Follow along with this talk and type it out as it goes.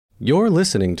You're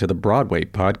listening to the Broadway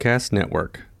Podcast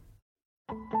Network.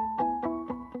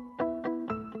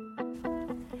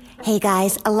 Hey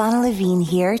guys, Ilana Levine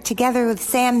here. Together with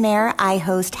Sam Mayer, I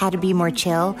host How to Be More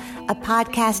Chill, a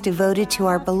podcast devoted to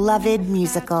our beloved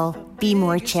musical, Be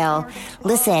More Chill.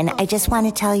 Listen, I just want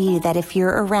to tell you that if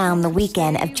you're around the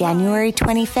weekend of January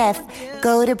 25th,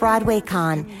 go to Broadway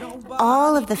Con.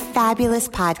 All of the fabulous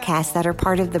podcasts that are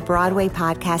part of the Broadway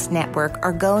Podcast Network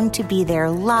are going to be there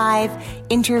live,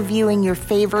 interviewing your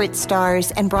favorite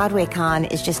stars, and Broadway Con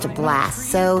is just a blast.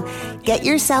 So get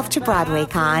yourself to Broadway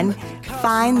Con,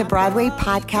 find the Broadway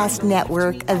Podcast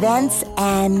Network events,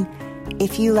 and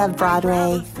if you love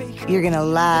Broadway, you're going to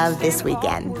love this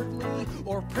weekend.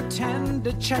 Or pretend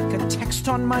to check a text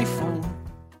on my phone.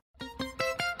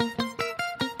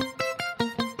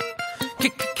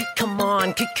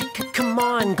 Come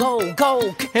on,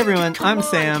 go. Hey everyone, I'm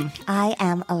Sam. I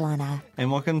am Ilana.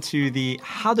 And welcome to the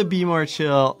How to Be More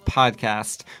Chill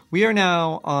podcast. We are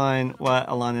now on what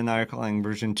Ilana and I are calling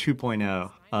version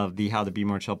 2.0 of the How to Be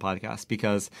More Chill podcast,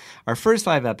 because our first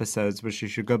 5 episodes, which you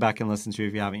should go back and listen to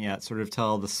if you haven't yet, sort of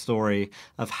tell the story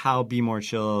of how Be More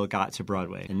Chill got to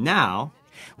Broadway. And now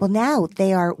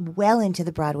they are well into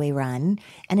the Broadway run,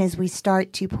 and as we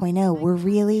start 2.0, we're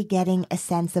really getting a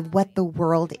sense of what the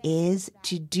world is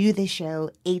to do the show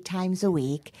 8 times a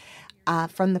week,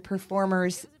 from the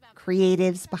performers,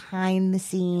 creatives, behind the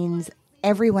scenes,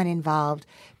 everyone involved,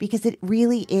 because it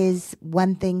really is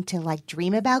one thing to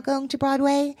dream about going to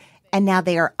Broadway, and now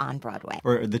they are on Broadway.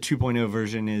 Or the 2.0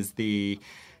 version is the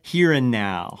here and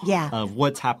now of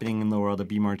what's happening in the world of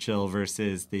Be More Chill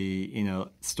versus the,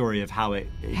 story of how it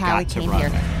got to Broadway.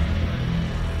 Here.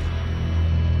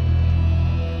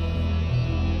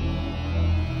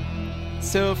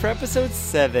 So for episode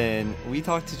 7, we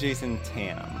talked to Jason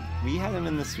Tam. We had him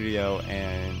in the studio,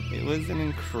 and it was an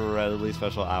incredibly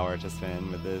special hour to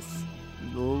spend with this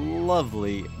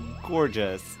lovely,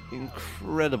 gorgeous,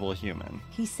 incredible human.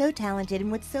 He's so talented,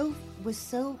 and what was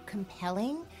so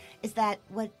compelling is that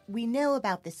what we know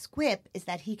about the SQUIP is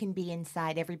that he can be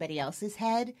inside everybody else's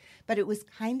head, but it was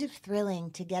kind of thrilling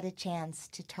to get a chance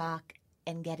to talk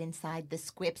and get inside the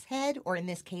SQUIP's head, or in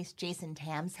this case, Jason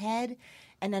Tam's head,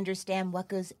 and understand what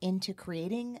goes into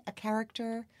creating a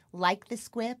character like the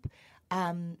SQUIP.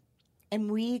 And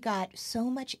we got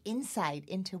so much insight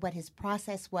into what his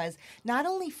process was, not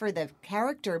only for the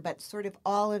character, but sort of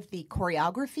all of the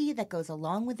choreography that goes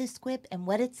along with the SQUIP and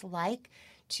what it's like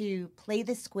to play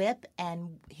the SQUIP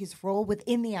and his role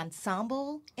within the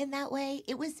ensemble in that way.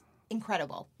 It was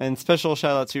incredible. And special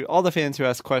shout out to all the fans who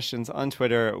asked questions on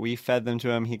Twitter. We fed them to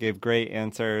him. He gave great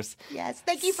answers. Yes,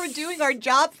 thank you for doing our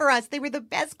job for us. They were the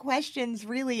best questions,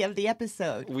 really, of the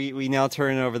episode. We now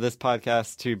turn over this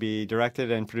podcast to be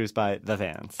directed and produced by the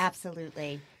fans.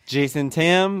 Absolutely. Jason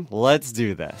Tam, let's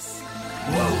do this.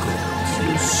 Welcome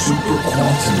to the Super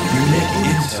Quantum Unit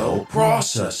Intel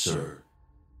Processor.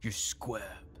 You SQUIP.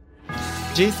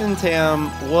 Jason Tam,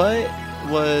 what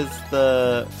was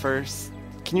the first...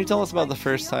 Can you tell us about the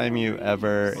first time you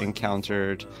ever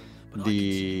encountered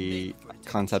the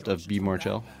concept of Be More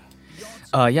Chill?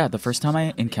 The first time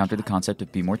I encountered the concept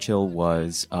of Be More Chill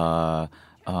was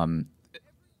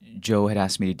Joe had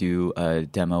asked me to do a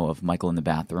demo of Michael in the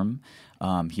Bathroom.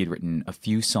 He had written a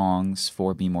few songs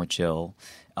for Be More Chill,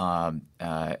 and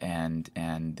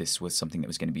this was something that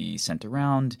was going to be sent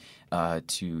around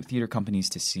to theater companies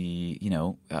to see,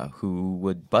 who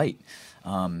would bite.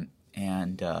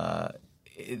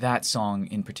 That song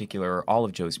in particular, all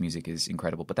of Joe's music is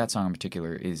incredible, but that song in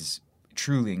particular is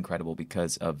truly incredible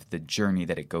because of the journey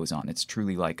that it goes on. It's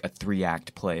truly like a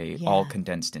 3-act play, all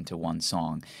condensed into one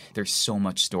song. There's so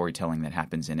much storytelling that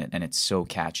happens in it, and it's so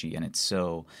catchy, and it's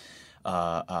so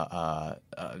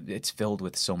it's filled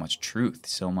with so much truth,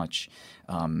 so much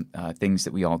things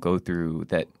that we all go through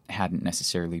that hadn't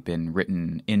necessarily been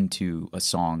written into a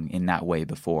song in that way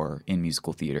before in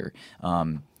musical theater.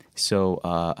 So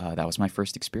that was my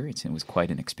first experience, and it was quite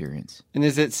an experience. And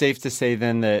is it safe to say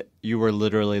then that you were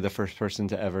literally the first person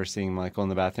to ever sing Michael in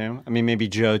the Bathroom? I mean, maybe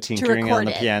Joe tinkering on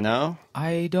the piano?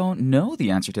 I don't know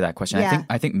the answer to that question. Yeah.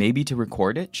 I think maybe to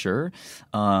record it, sure.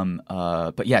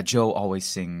 But yeah, Joe always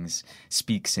sings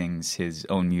his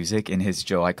own music in his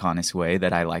Joe Iconis way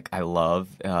that I love.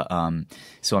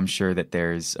 So I'm sure that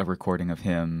there's a recording of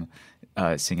him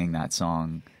singing that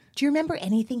song. Do you remember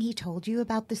anything he told you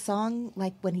about the song,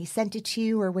 like when he sent it to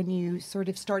you or when you sort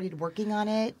of started working on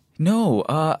it?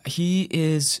 No, he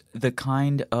is the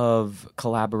kind of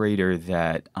collaborator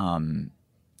that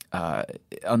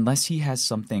unless he has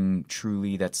something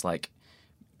truly that's like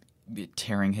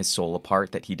tearing his soul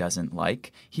apart that he doesn't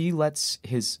like, he lets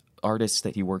his artists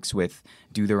that he works with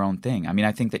do their own thing. I mean,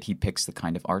 I think that he picks the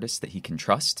kind of artists that he can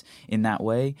trust in that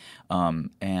way.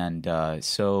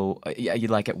 So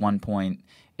like at one point,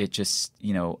 it just,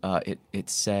 it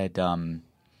said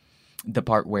the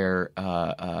part where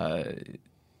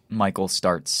Michael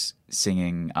starts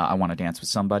singing "I Want to Dance with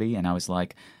Somebody," and I was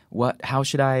like, "What? How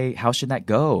should that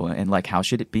go? And like, how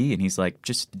should it be?" And he's like,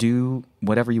 "Just do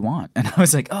whatever you want." And I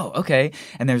was like, "Oh, okay."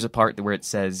 And there's a part where it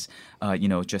says,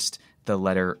 just the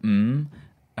letter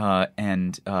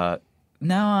and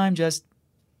now I'm just,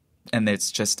 and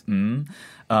it's just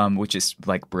which is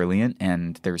like brilliant.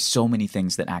 And there's so many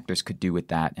things that actors could do with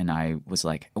that. And I was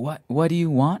like, what do you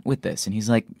want with this? And he's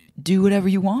like, do whatever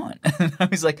you want. And I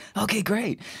was like, okay,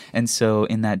 great. And so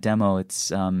in that demo,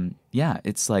 it's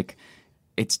it's like,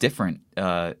 it's different.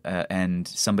 And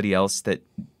somebody else that,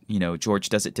 George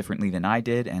does it differently than I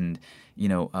did. And,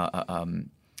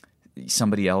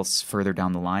 somebody else further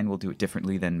down the line will do it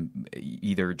differently than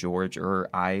either George or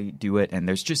I do it. And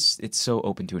it's so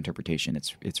open to interpretation.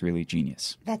 It's really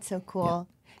genius. That's so cool.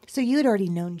 Yeah. So you had already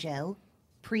known Joe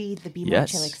pre the Be More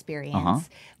Chill experience. Uh-huh.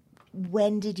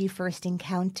 When did you first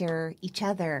encounter each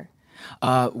other?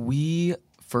 We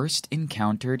first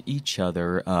encountered each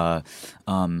other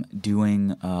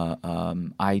doing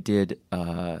I did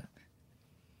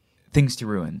Things to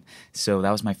Ruin. So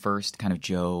that was my first kind of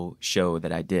Joe show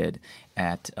that I did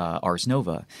at Ars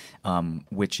Nova,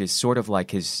 which is sort of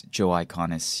like his Joe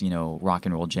Iconis, rock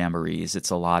and roll jamborees. It's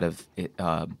a lot of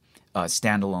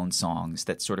standalone songs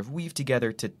that sort of weave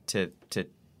together to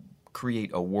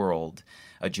create a world,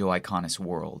 a Joe Iconis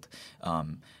world.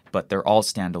 But they're all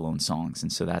standalone songs,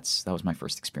 and so that was my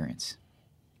first experience.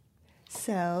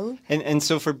 So and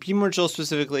so for Be More Chill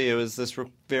specifically, it was this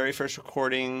very first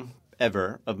recording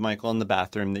ever of Michael in the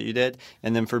bathroom that you did,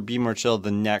 and then for Be More Chill, the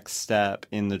next step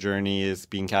in the journey is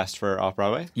being cast for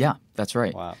Off-Broadway? Yeah, that's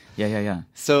right. Wow. Yeah.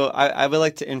 So I would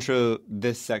like to intro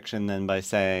this section then by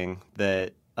saying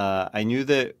that I knew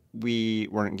that we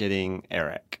weren't getting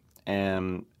Eric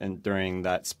and during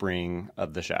that spring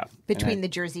of the show. Between the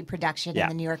Jersey production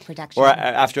and the New York production. Or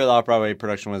after the Off-Broadway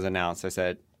production was announced, I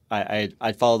said,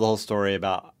 I followed the whole story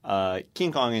about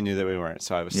King Kong and knew that we weren't.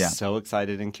 So I was so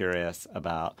excited and curious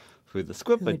about who the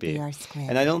SQUIP would be. Our SQUIP.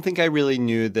 And I don't think I really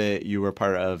knew that you were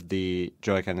part of the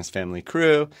Iconis Family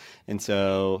crew. And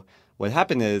so what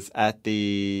happened is at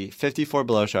the 54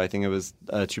 Below show, I think it was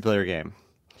a two-player game,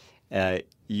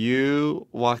 you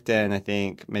walked in, I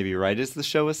think, maybe right as the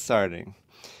show was starting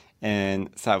and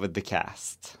sat with the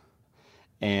cast.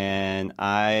 And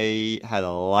I had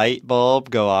a light bulb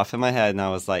go off in my head, and I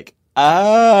was like,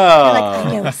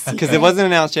 oh. Because it wasn't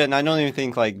announced yet, and I don't even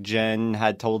think like Jen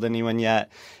had told anyone yet.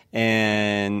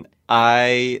 And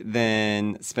I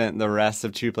then spent the rest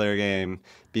of two-player game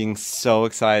being so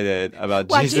excited about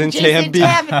Jason Tam at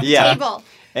the table.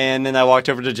 And then I walked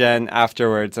over to Jen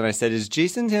afterwards and I said, is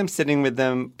Jason Tam sitting with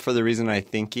them for the reason I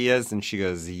think he is? And she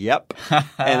goes, yep.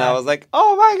 And I was like,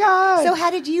 oh my God. So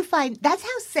how did you that's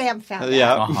how Sam found out.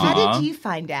 Yeah. Uh-huh. How did you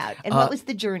find out? And what was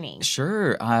the journey?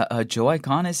 Sure. Joe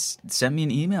Iconis sent me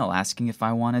an email asking if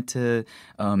I wanted to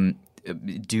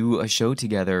do a show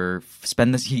together,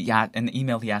 in the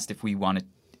email he asked if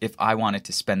I wanted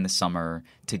to spend the summer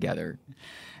together.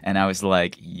 And I was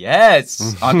like,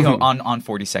 yes, on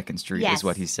 42nd Street is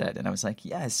what he said. And I was like,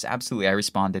 yes, absolutely. I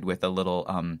responded with a little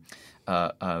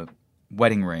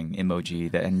wedding ring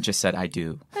emoji and just said, I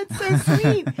do. That's so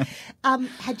sweet.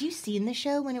 Had you seen the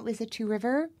show when it was at Two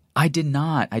River? I did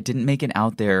not. I didn't make it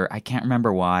out there. I can't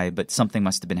remember why, but something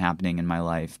must have been happening in my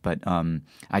life. But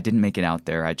I didn't make it out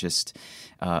there. I just,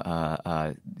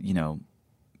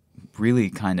 really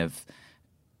kind of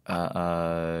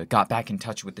got back in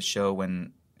touch with the show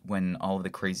when all of the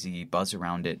crazy buzz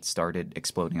around it started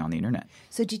exploding on the internet.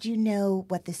 So did you know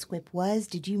what the SQUIP was?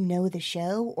 Did you know the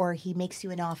show? Or he makes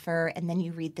you an offer and then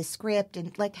you read the script?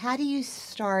 And how do you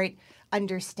start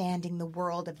understanding the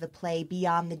world of the play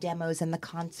beyond the demos and the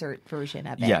concert version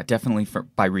of it? Yeah, definitely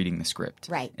by reading the script.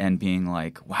 Right. And being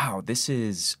like, wow, this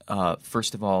is,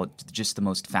 first of all, just the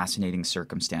most fascinating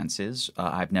circumstances.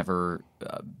 I've never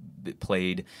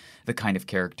played the kind of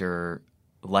character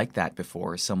like that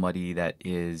before, somebody that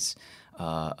is,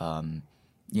 in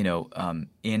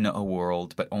a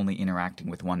world but only interacting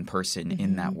with one person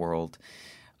in that world.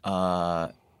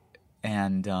 And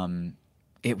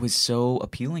it was so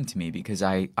appealing to me because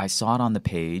I saw it on the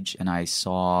page and I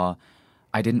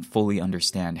didn't fully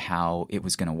understand how it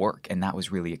was going to work, and that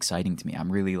was really exciting to me.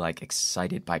 I'm really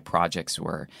excited by projects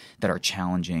that are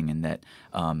challenging and that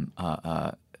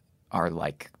are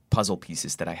like puzzle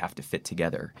pieces that I have to fit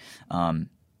together.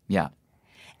 Yeah.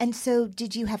 And so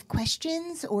did you have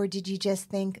questions or did you just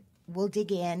think, we'll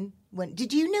dig in.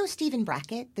 Did you know Stephen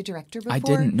Brackett, the director, before? I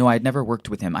didn't. No, I'd never worked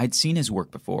with him. I'd seen his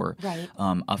work before. Right.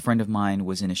 A friend of mine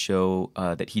was in a show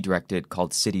that he directed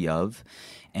called City of,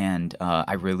 and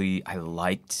I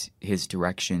liked his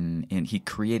direction. And he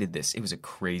created this. It was a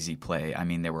crazy play. I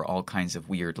mean, there were all kinds of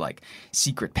weird, like,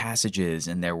 secret passages,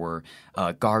 and there were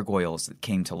gargoyles that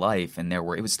came to life, and it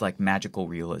was like magical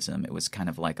realism. It was kind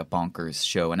of like a bonkers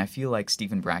show. And I feel like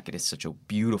Stephen Brackett is such a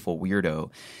beautiful weirdo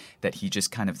that he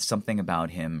just kind of, something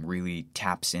about him really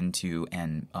taps into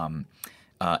and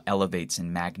elevates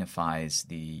and magnifies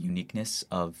the uniqueness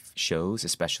of shows,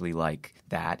 especially like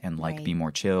that and like Right. Be More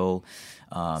Chill.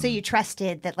 So you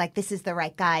trusted that, like, this is the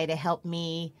right guy to help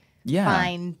me Yeah.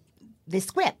 find the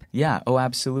SQUIP. Yeah. Oh,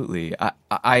 absolutely.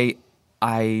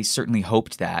 I certainly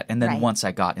hoped that. And then Right. once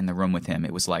I got in the room with him,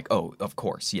 it was like, oh, of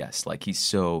course, yes. Like, he's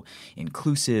so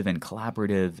inclusive and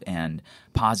collaborative and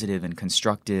positive and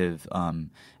constructive.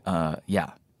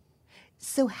 Yeah.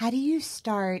 So how do you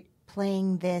start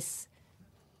playing this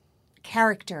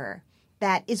character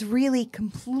that is really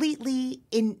completely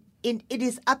it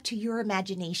is up to your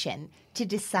imagination to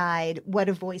decide what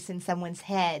a voice in someone's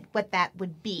head, what that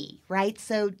would be, right?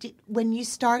 So when you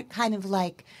start kind of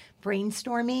like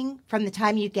brainstorming from the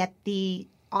time you get the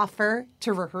offer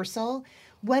to rehearsal,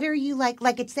 what are you like?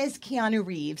 Like, it says Keanu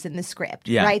Reeves in the script,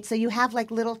 Yeah. right? So you have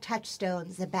like little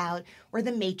touchstones about, or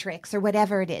the Matrix or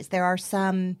whatever it is. There are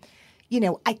some,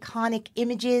 iconic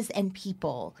images and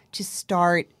people to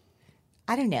start,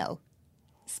 I don't know,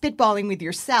 spitballing with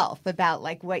yourself about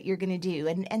like what you're going to do.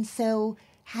 And so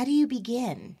how do you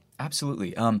begin?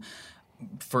 Absolutely.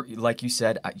 For like you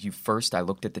said, I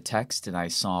looked at the text and I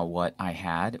saw what I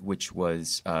had, which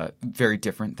was very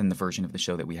different than the version of the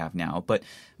show that we have now. But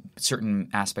certain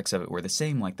aspects of it were the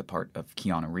same, like the part of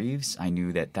Keanu Reeves. I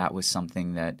knew that was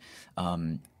something that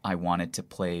I wanted to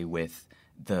play with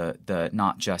the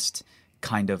not just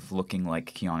kind of looking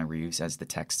like Keanu Reeves, as the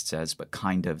text says, but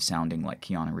kind of sounding like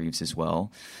Keanu Reeves as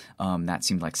well. That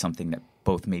seemed like something that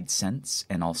both made sense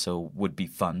and also would be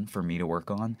fun for me to work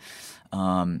on.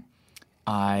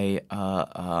 I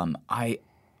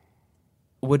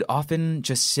would often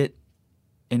just sit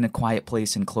in a quiet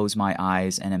place and close my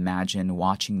eyes and imagine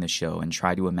watching the show and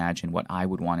try to imagine what I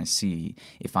would want to see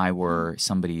if I were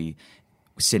somebody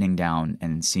sitting down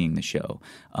and seeing the show.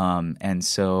 And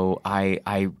so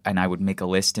I would make a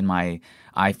list in my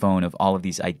iPhone of all of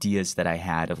these ideas that I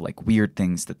had of like weird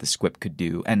things that the SQUIP could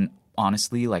do. And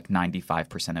honestly, like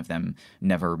 95% of them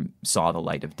never saw the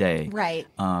light of day. Right.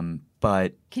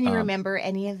 But Can you remember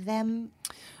any of them?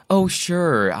 oh,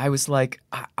 sure. I was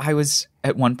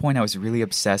at one point I was really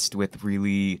obsessed with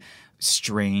really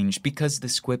strange, because the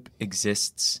SQUIP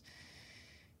exists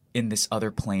in this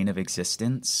other plane of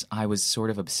existence. I was sort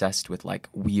of obsessed with like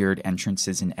weird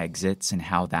entrances and exits and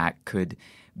how that could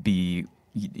be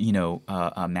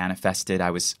manifested. I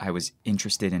was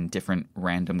interested in different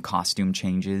random costume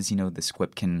changes. The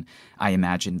SQUIP I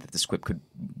imagined that the SQUIP could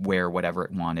wear whatever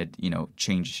it wanted,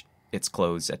 change its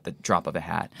clothes at the drop of a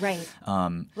hat. Right.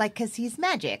 Like, because he's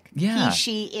magic. Yeah. He,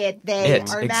 she, it, they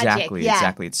are magic. Yeah.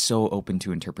 Exactly. It's so open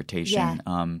to interpretation.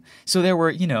 Yeah. So there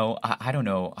were, I don't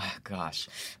know. Oh, gosh.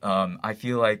 I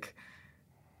feel like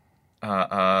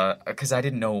because I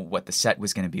didn't know what the set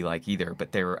was going to be like either,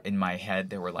 but in my head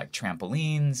there were like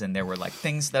trampolines and there were like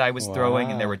things that I was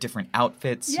throwing, and there were different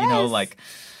outfits, Yes. like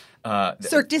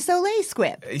Cirque du Soleil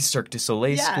SQUIP. Cirque du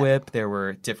Soleil Yeah. SQUIP. There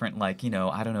were different, I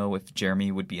don't know if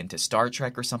Jeremy would be into Star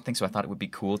Trek or something, so I thought it would be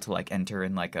cool to like enter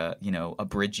in like a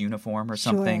bridge uniform or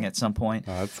something Sure. at some point.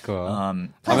 Oh, that's cool.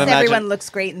 Plus, I'm everyone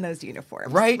looks great in those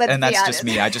uniforms. Right? Let's And be that's honest. just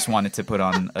me. I just wanted to put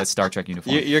on a Star Trek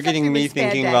uniform. You're getting me Especially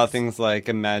with thinking spandex. about things like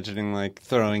imagining like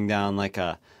throwing down like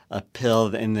a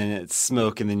pill and then it's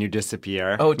smoke and then you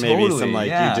disappear. Oh, Maybe totally, some like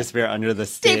yeah. you disappear under the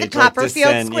stage. David like,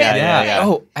 Copperfield descend. SQUIP. Yeah.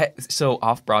 Oh, so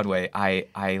off Broadway, I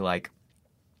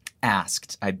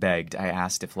asked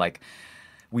if like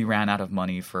we ran out of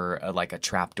money for a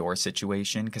trapdoor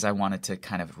situation, because I wanted to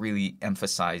kind of really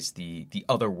emphasize the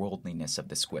otherworldliness of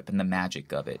the SQUIP and the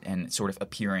magic of it and sort of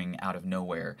appearing out of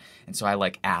nowhere. And so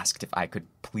I asked if I could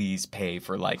please pay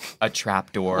for like a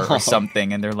trapdoor or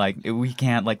something, and they're like, we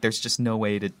can't, there's just no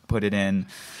way to put it in.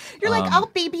 You're like, I'll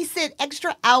babysit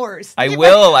extra hours. I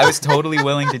will. I was totally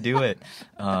willing to do it.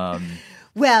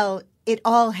 Well, it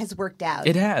all has worked out.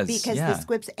 It has, Because yeah. the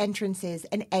SQUIP's entrances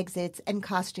and exits and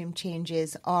costume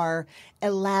changes are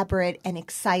elaborate and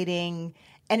exciting,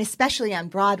 and especially on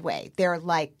Broadway.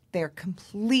 They're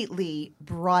completely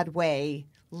Broadway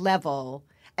level.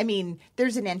 I mean,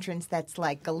 there's an entrance that's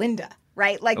like Galinda,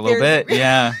 right? Like A little bit.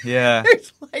 Yeah.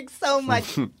 There's like so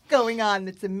much going on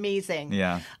that's amazing.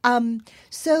 Yeah.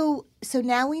 So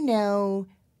now we know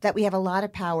that we have a lot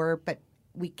of power, but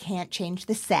we can't change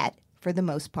the set for the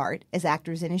most part as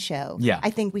actors in a show. Yeah.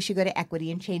 I think we should go to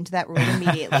equity and change that rule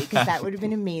immediately because that would have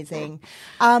been amazing.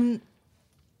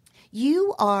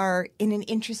 You are in an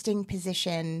interesting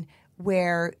position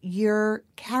where your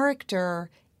character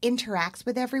interacts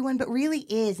with everyone, but really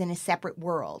is in a separate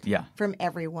world from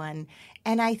everyone.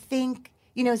 And I think,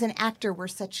 as an actor, we're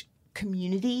such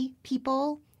community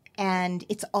people, and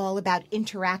it's all about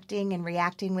interacting and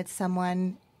reacting with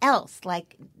someone else.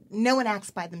 Like, no one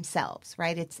acts by themselves,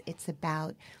 right? It's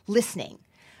about listening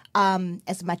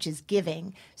as much as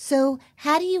giving. So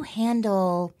how do you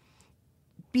handle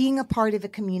being a part of a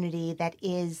community that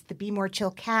is the Be More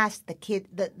Chill cast,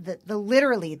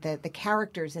 literally the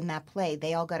characters in that play,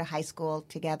 they all go to high school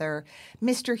together.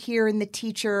 Mr. Here and the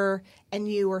teacher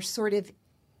and you are sort of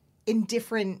in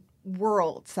different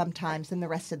worlds sometimes than the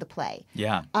rest of the play.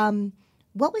 Yeah.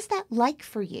 What was that like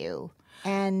for you?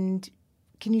 And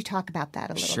can you talk about that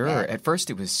a little bit? Sure. At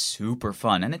first, it was super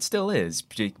fun, and it still is,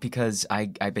 because I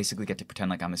basically get to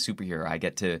pretend like I'm a superhero. I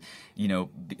get to,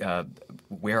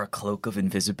 wear a cloak of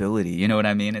invisibility. You know what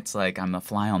I mean? It's like I'm a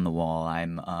fly on the wall.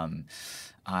 I'm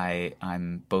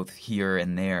both here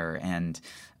and there, and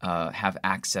have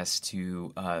access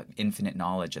to infinite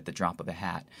knowledge at the drop of a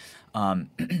hat.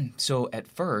 So at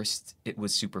first, it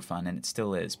was super fun, and it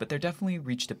still is. But there definitely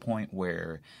reached a point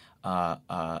where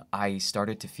I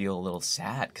started to feel a little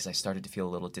sad because I started to feel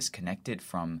a little disconnected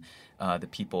from the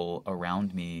people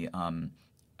around me.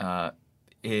 I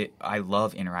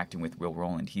love interacting with Will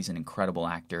Roland. He's an incredible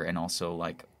actor, and also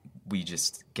we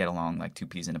just get along like two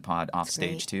peas in a pod off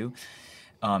stage too.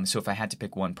 So if I had to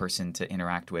pick one person to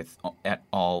interact with at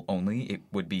all only, it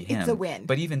would be him. It's a win.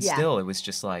 But even still, it was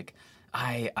just like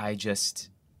I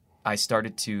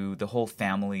started to, the whole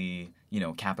family,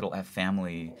 capital F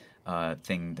family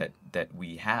thing that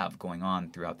we have going on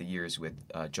throughout the years with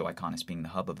Joe Iconis being the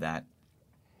hub of that,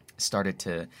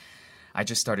 I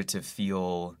just started to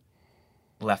feel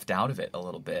left out of it a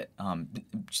little bit,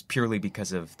 just purely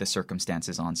because of the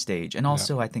circumstances on stage. And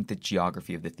also I think the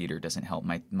geography of the theater doesn't help.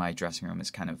 My dressing room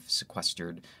is kind of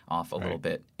sequestered off a little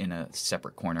bit in a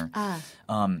separate corner.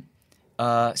 And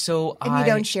you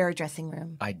don't share a dressing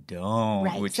room. I don't,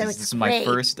 right. which so is this is my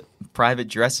first private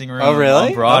dressing room really?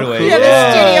 on Broadway. You have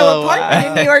a studio apartment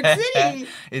in New York City.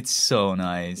 It's so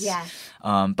nice. Yeah.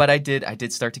 But I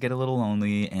did start to get a little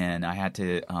lonely, and I had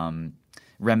to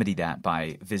remedy that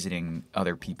by visiting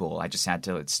other people. I just had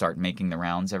to start making the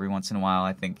rounds every once in a while.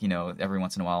 I think, every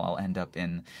once in a while I'll end up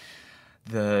in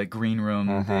the green room,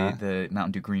 the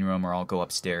Mountain Dew green room, or I'll go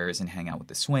upstairs and hang out with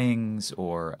the swings.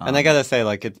 Or and I gotta say,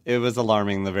 it was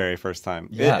alarming the very first time.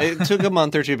 Yeah. It took a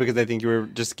month or two because I think you were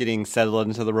just getting settled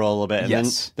into the role a little bit.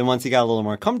 And then once he got a little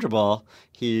more comfortable,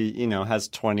 he has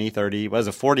 20, 30,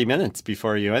 40 minutes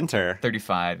before you enter.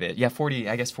 35. 40,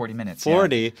 I guess 40 minutes.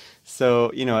 40. Yeah.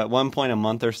 So, at one point a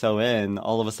month or so in,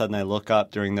 all of a sudden I look up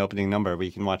during the opening number,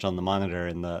 we can watch on the monitor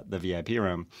in the VIP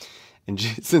room. And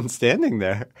Jason's standing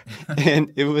there,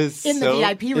 and it was in the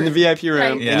VIP room. In the VIP room,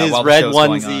 right. in his red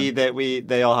onesie that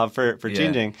they all have for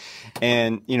changing,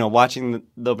 and watching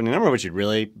the opening number, which you'd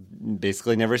really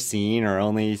basically never seen or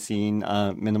only seen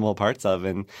minimal parts of,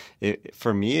 and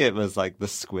for me it was like the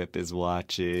SQUIP is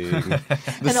watching,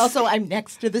 and also I'm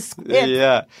next to the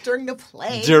SQUIP during the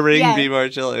play during Be More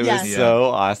Chill. It was so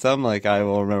awesome. I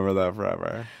will remember that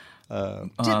forever.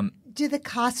 Do the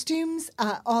costumes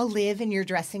all live in your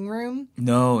dressing room?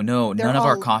 No. None of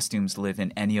our costumes live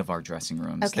in any of our dressing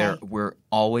rooms. Okay.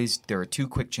 There are two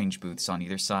quick change booths on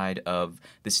either side of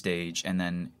the stage, and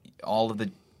then all of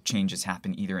the changes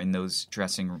happen either in those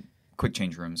quick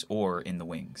change rooms or in the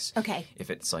wings. Okay. If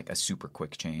it's a super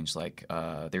quick change,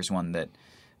 there's one that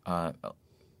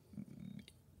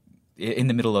in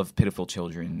the middle of Pitiful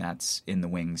Children, that's in the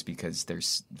wings because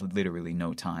there's literally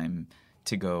no time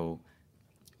to go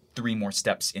 3 more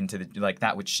steps into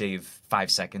that would shave 5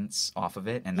 seconds off of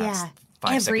it, and that's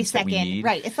 5 every seconds second. that we need.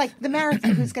 Right. It's like the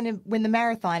marathon. Who's going to win the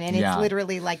marathon? And it's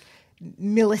literally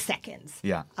milliseconds.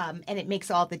 Yeah. And it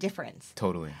makes all the difference.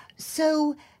 Totally.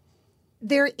 So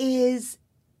there is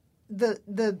the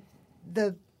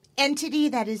entity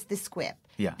that is the SQUIP.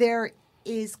 Yeah. There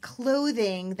is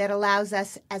clothing that allows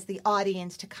us as the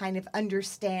audience to kind of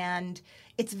understand.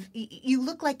 You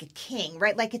look like a king,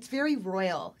 right? It's very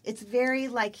royal. It's very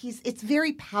it's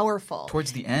very powerful.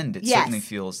 Towards the end, it certainly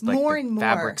feels like more the and more.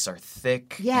 fabrics are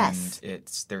thick. Yes. And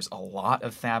there's a lot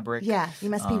of fabric. Yeah,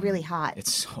 you must be really hot.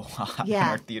 It's so hot.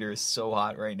 Yeah. Our theater is so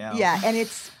hot right now. Yeah, and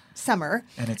it's summer.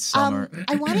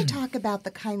 I want to talk about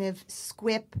the kind of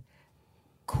SQUIP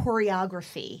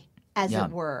choreography, as it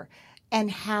were,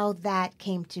 and how that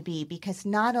came to be. Because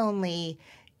not only,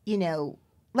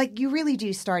 like you really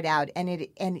do start out, and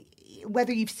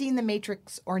whether you've seen The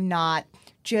Matrix or not,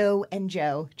 Joe and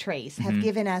Joe Trace have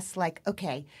given us like,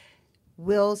 okay,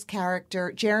 Will's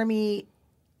character, Jeremy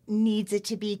needs it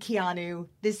to be Keanu.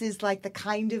 This is like the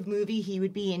kind of movie he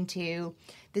would be into.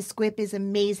 The SQUIP is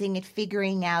amazing at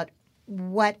figuring out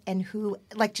what and who,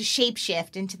 like to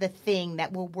shapeshift into the thing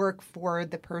that will work for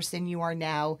the person you are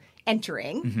now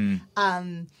entering.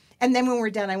 And then when we're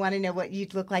done, I want to know what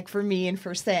you'd look like for me and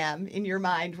for Sam in your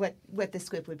mind, what the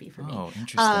SQUIP would be for me. Oh,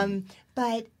 interesting.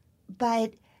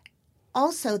 But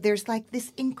also there's like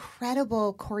this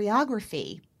incredible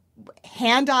choreography,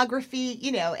 handography,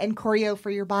 and choreo for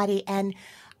your body. And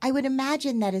I would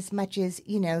imagine that as much as,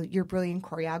 your brilliant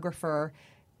choreographer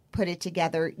put it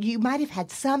together, you might have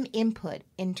had some input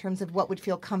in terms of what would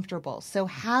feel comfortable. So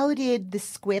how did the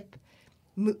SQUIP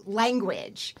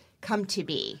language come to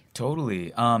be?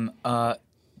 Totally.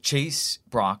 Chase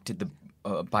Brock did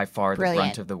by far the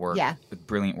brunt of the work,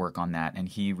 brilliant work on that, and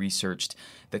he researched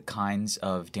the kinds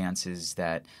of dances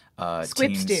that SQUIPs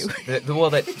teens do.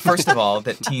 that first of all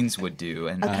that teens would do,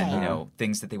 and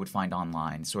things that they would find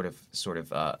online, sort of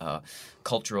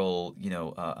cultural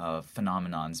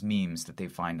phenomenons, memes that they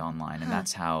find online, and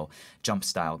that's how jump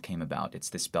style came about. It's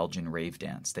this Belgian rave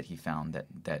dance that he found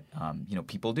that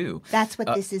people do. That's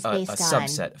what this is based on. A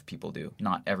subset of people do,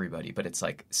 not everybody, but it's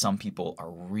like some people are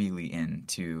really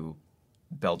into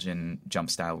Belgian jump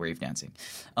style rave dancing,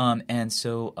 and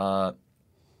so.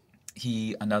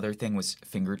 Another thing was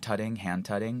finger tutting, hand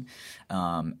tutting,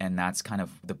 and that's kind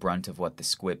of the brunt of what the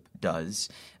SQUIP does.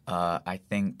 I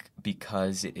think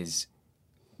because it is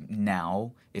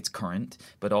now, it's current,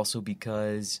 but also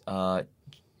because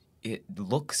it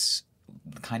looks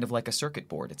kind of like a circuit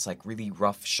board. It's like really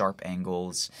rough, sharp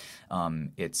angles.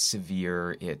 It's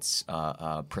severe. It's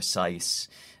precise,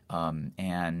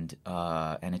 and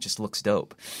it just looks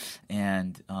dope.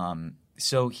 And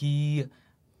so he.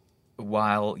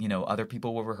 While other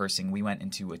people were rehearsing, we went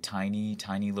into a tiny,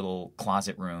 tiny little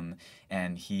closet room,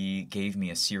 and he gave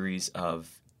me a series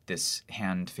of this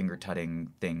hand finger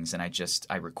tutting things, and I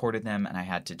recorded them, and I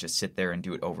had to just sit there and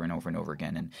do it over and over and over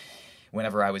again. And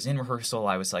whenever I was in rehearsal,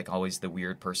 I was like always the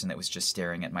weird person that was just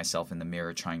staring at myself in the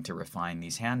mirror, trying to refine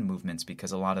these hand movements,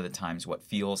 because a lot of the times what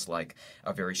feels like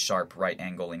a very sharp right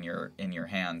angle in your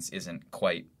hands isn't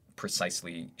quite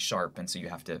precisely sharp, and so you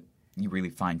really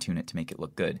fine-tune it to make it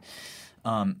look good.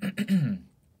 But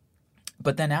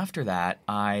then after that,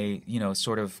 I,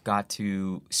 sort of got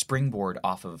to springboard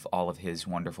off of all of his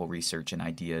wonderful research and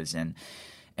ideas.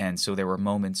 And so there were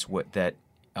moments that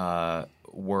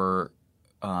were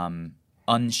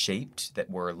unshaped, that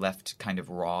were left kind of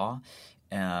raw,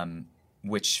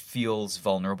 which feels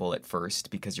vulnerable at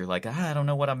first because you're like, I don't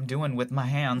know what I'm doing with my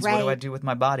hands. Right. What do I do with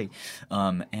my body?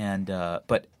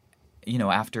 But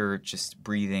after just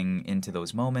breathing into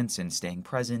those moments and staying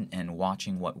present and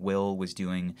watching what Will was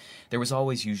doing, there was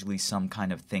always usually some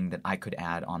kind of thing that I could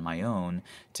add on my own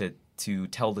to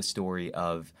tell the story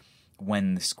of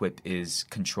when the SQUIP is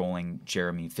controlling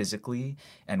Jeremy physically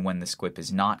and when the SQUIP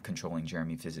is not controlling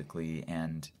Jeremy physically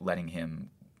and letting him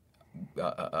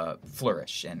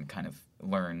flourish and kind of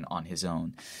learn on his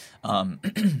own.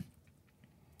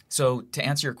 So to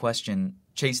answer your question,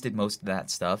 Chase did most of that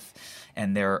stuff,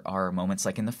 and there are moments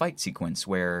like in the fight sequence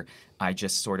where I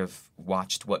just sort of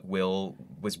watched what Will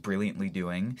was brilliantly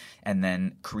doing and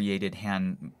then created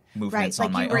hand movements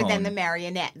on my own. Right, like you were then the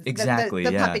marionette. Exactly,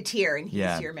 the puppeteer, and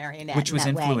he's your marionette. Which was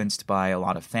in that influenced by a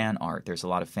lot of fan art. There's a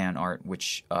lot of fan art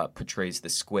which portrays the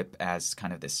SQUIP as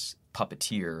kind of this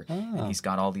puppeteer, and he's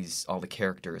got all the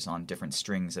characters on different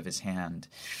strings of his hand,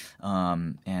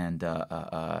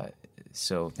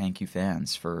 so thank you,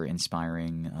 fans, for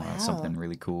inspiring something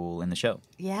really cool in the show.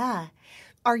 Yeah.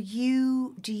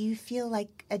 Do you feel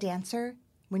like a dancer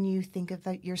when you think of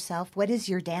yourself? What is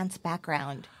your dance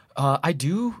background? I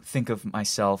do think of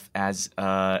myself as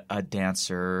a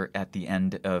dancer at the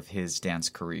end of his dance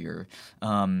career.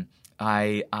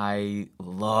 I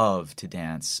love to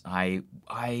dance. I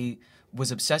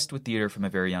was obsessed with theater from a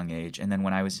very young age, and then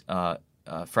when I was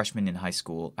freshman in high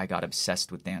school, I got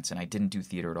obsessed with dance, and I didn't do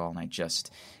theater at all, and I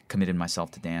just committed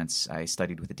myself to dance. I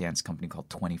studied with a dance company called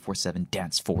 24/7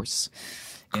 Dance Force.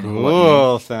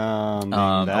 Cool sounding. A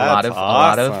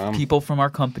lot of people from our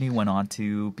company went on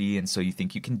to be in So You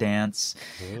Think You Can Dance.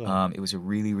 It was a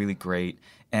really, really great.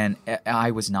 And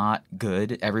I was not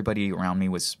good. Everybody around me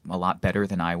was a lot better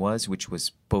than I was, which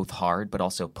was both hard, but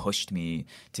also pushed me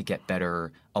to get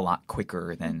better a lot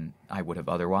quicker than I would have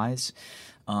otherwise.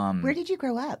 Where did you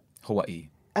grow up? Hawaii.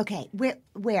 Okay.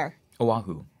 Where?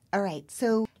 Oahu. All right.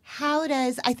 So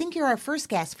I think you're our first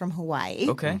guest from Hawaii.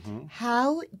 Okay.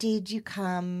 How did you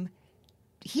come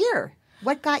here?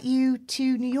 What got you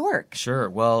to New York? Sure.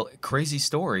 Well, crazy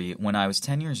story. When I was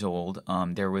 10 years old,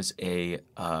 there was a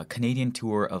Canadian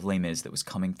tour of Les Mis that was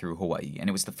coming through Hawaii. And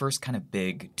it was the first kind of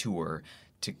big tour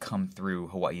to come through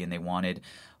Hawaii. And they wanted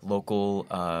local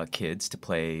kids to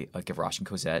play Gavroche and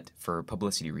Cosette for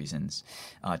publicity reasons,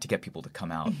 to get people to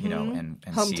come out, you know, and see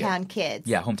it. Hometown kids.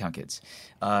 Yeah, hometown kids.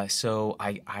 So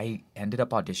I ended up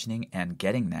auditioning and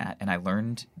getting that, and I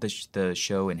learned the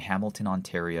show in Hamilton,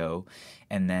 Ontario,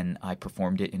 and then I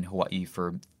performed it in Hawaii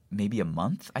for maybe a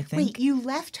month, I think. Wait, you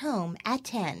left home at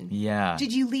 10. Yeah.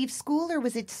 Did you leave school or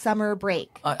was it summer break?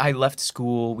 I left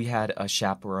school. We had a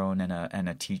chaperone and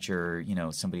a teacher, you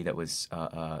know, somebody that was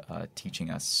teaching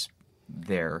us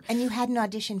there. And you hadn't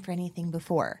auditioned for anything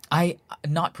before?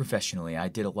 Not professionally. I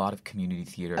did a lot of community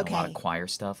theater, and a lot of Okay. choir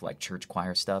stuff, like church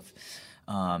choir stuff.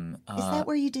 Is that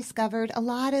where you discovered a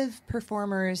lot of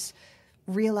performers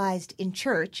realized in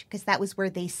church, because that was where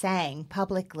they sang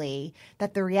publicly,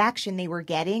 that the reaction they were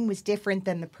getting was different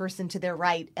than the person to their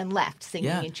right and left singing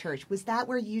Yeah. in church? Was that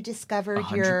where you discovered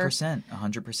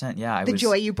 100%. Yeah, the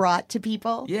joy you brought to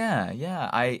people? Yeah.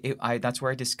 That's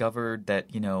where I discovered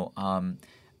that, you know,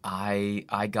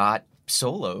 I got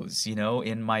solos, you know,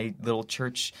 in my little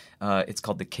church. It's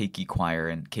called the Keiki Choir,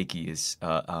 and Keiki is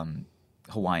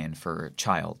Hawaiian for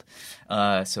child.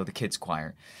 So the kids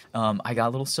choir. I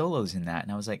got little solos in that,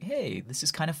 and I was like, hey, this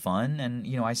is kind of fun. And,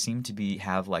 you know, I seem to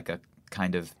have like a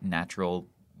kind of natural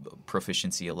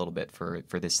proficiency a little bit for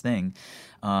this thing.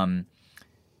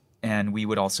 And we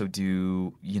would also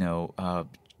do, you know,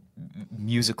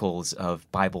 musicals of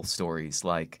Bible stories,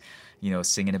 like, you know,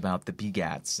 singing about the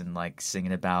Begats and like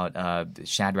singing about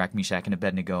Shadrach, Meshach, and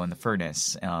Abednego in the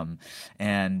furnace.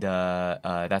 And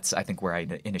that's, I think, where I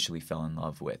initially fell in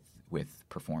love with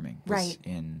performing, was Right.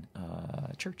 in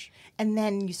church. And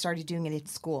then you started doing it at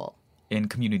school. In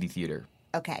community theater.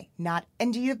 Okay.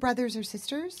 And do you have brothers or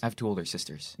sisters? I have 2 older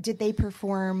sisters. Did they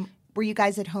perform? Were you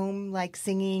guys at home like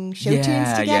singing show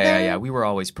tunes together? Yeah. We were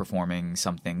always performing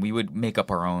something. We would make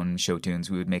up our own show tunes.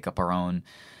 We would make up our own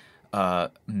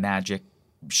magic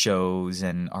shows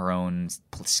and our own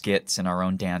skits and our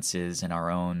own dances and our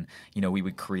own, you know, we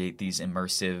would create these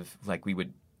immersive, like we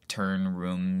would turn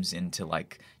rooms into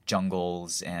like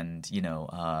jungles, and, you know,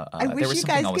 I there wish was you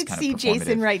something guys always could kind see of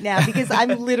Jason performative. right now, because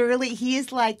he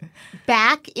is like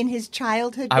back in his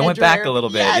childhood I went bedroom. back a little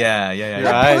bit. Yes. Yeah. Your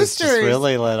What eyes posters? just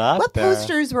really lit up What there.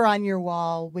 posters were on your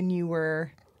wall when you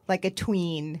were like a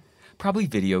tween? Probably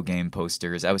video game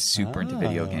posters. I was super into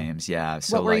video games. Yeah.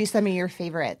 So What were like, some of your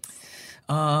favorites?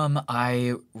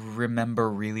 I remember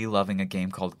really loving a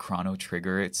game called Chrono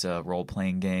Trigger. It's a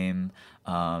role-playing game.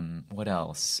 What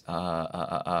else?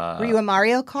 Were you a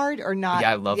Mario Kart or not?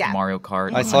 Yeah, I love Mario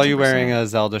Kart. I saw you 100%. wearing a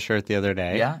Zelda shirt the other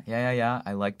day. Yeah.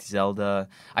 I liked Zelda.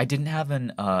 I didn't have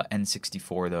an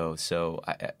N64 though, so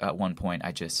at one point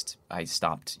I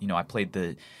stopped. You know, I played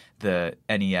the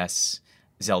NES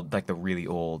Zelda, like the really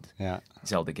old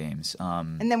Zelda games.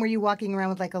 And then were you walking around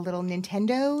with like a little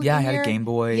Nintendo? Yeah, I in had your- a Game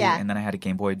Boy, Yeah. and then I had a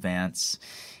Game Boy Advance,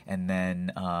 and then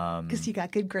Because you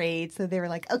got good grades, so they were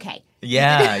like, okay.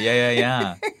 yeah.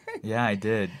 Yeah, I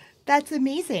did. That's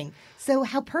amazing. So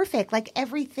how perfect. Like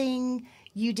everything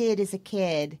you did as a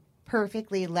kid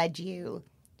perfectly led you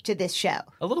to this show.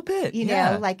 A little bit, You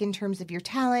yeah. know, like in terms of your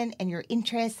talent and your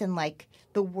interests and like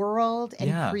the world and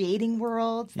Yeah. creating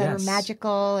worlds that are Yes.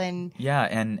 magical and Yeah,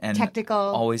 and technical.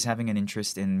 always having an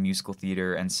interest in musical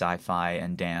theater and sci-fi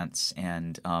and dance,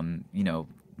 and you know,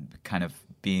 kind of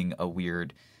being a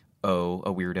weirdo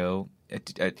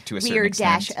to a certain Weird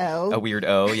extent. dash O. A weird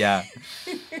O, yeah.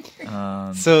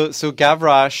 So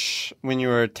Gavroche, when you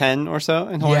were 10 or so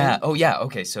in Hawaii? Yeah. Oh, yeah.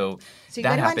 Okay. So you that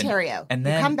go to happened. Ontario. And You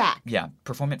then come back. Yeah,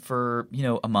 perform it for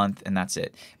a month, and that's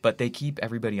it. But they keep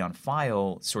everybody on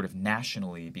file, sort of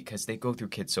nationally, because they go through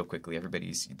kids so quickly.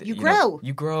 Everybody's You know, grow.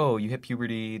 you grow. You hit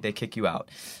puberty. They kick you out.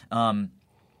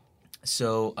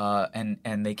 So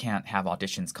and they can't have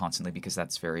auditions constantly because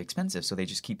that's very expensive. So they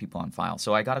just keep people on file.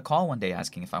 So I got a call one day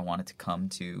asking if I wanted to come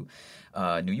to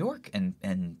New York and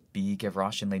be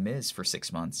Gavroche and Les Mis for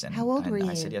 6 months. And How old were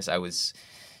I you? said yes. I was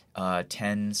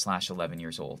 10/11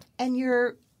 years old. And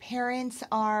your parents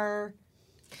are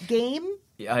game?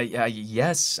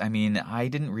 Yes. I mean, I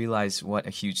didn't realize what a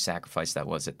huge sacrifice that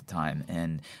was at the time.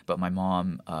 But my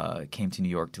mom came to New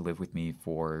York to live with me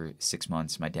for 6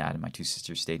 months. My dad and my 2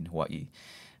 sisters stayed in Hawaii.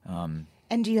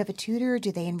 And do you have a tutor?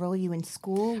 Do they enroll you in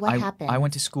school? What happened? I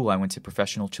went to school. I went to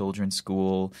professional children's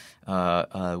school,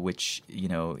 which,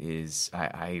 is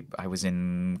I was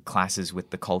in classes with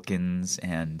the Culkins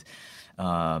and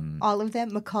all of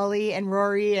them, Macaulay and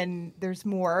Rory, and there's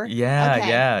more. Yeah, okay.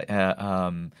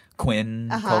 yeah. Quinn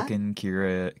Culkin,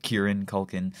 Kieran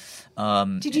Culkin.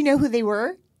 Did you know who they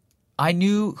were? I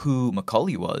knew who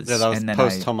Macaulay was. Yeah, that was and then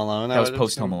post Home Alone. That was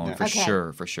post Home Alone, for Okay.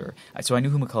 sure, for sure. So I knew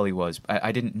who Macaulay was.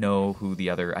 I didn't know who the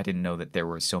other. I didn't know that there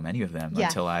were so many of them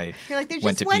until I You're like, "There's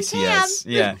went to just one PCS.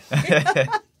 Yeah.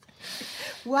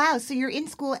 Wow. So you're in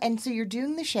school, and so you're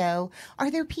doing the show.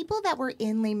 Are there people that were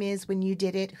in Les Mis when you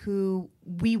did it who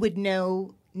we would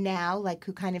know now, like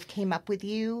who kind of came up with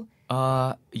you?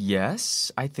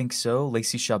 Yes, I think so.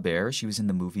 Lacey Chabert, she was in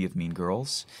the movie of Mean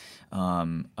Girls.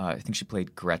 I think she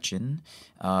played Gretchen.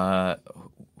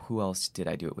 Who else did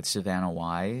I do it with? Savannah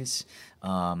Wise.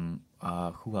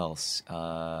 Who else?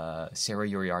 Sarah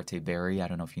Uriarte Berry. I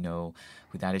don't know if you know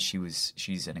who that is.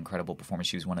 She's an incredible performer.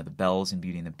 She was one of the Bells in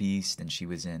Beauty and the Beast, and she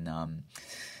was in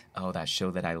that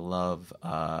show that I love.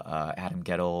 Adam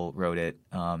Gettle wrote it.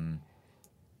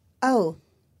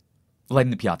 Light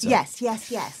in the Piazza. Yes.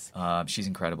 She's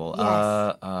incredible.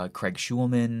 Yes. Craig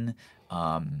Schulman.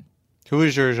 Who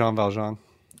is your Jean Valjean?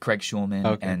 Craig Schulman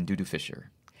Okay. and Dudu Fisher.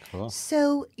 Cool.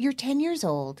 So you're 10 years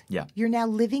old. Yeah. You're now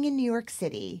living in New York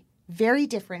City, very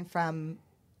different from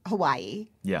Hawaii.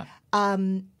 Yeah.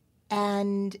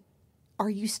 And are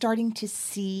you starting to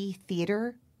see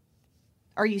theater?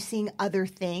 Are you seeing other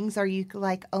things? Are you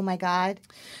like, oh my God?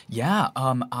 Yeah,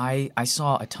 I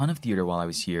saw a ton of theater while I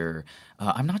was here.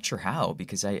 I'm not sure how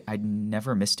because I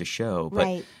never missed a show.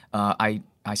 But Right.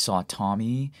 I saw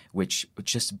Tommy, which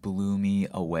just blew me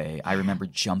away. I remember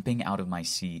jumping out of my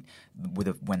seat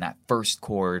when that first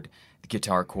chord, the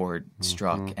guitar chord,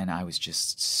 struck, and I was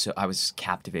I was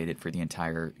captivated for the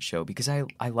entire show because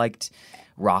I liked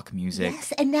rock music.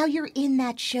 Yes, and now you're in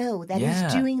that show that is Yeah.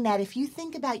 doing that. If you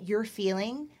think about your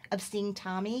feeling of seeing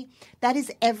Tommy, that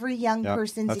is every young Yep.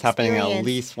 person's That's experience. happening at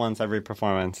least once every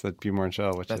performance at Be More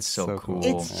Chill, which That's is so cool. cool.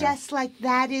 It's just like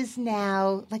that is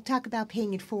now, like talk about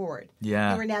paying it forward. Yeah.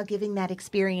 And we're now giving that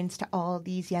experience to all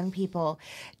these young people.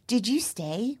 Did you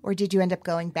stay or did you end up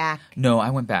going back? No,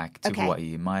 I went back to Okay.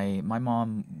 Hawaii. My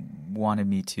mom wanted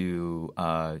me to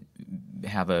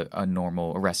have a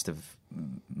normal rest of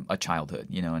a childhood,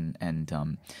 and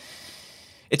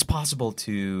it's possible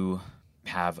to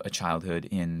have a childhood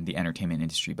in the entertainment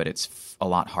industry, but it's a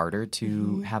lot harder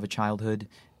to have a childhood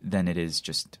than it is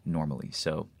just normally.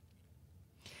 So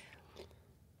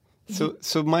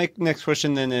my next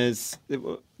question then is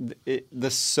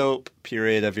the soap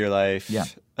period of your life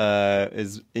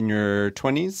is in your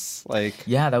 20s?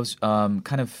 Yeah, that was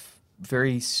kind of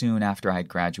very soon after I had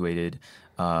graduated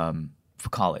for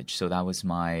college. So that was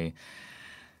my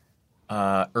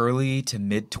early to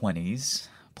mid-20s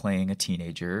playing a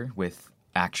teenager with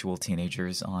actual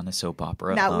teenagers on a soap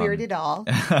opera. Not weird at all.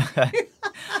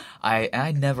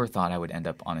 I never thought I would end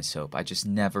up on a soap. I just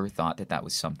never thought that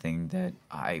was something that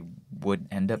I would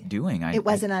end up doing. It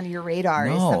wasn't on your radar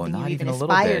as No, something not you even even a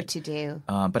little aspired bit. to do.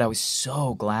 But I was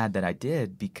so glad that I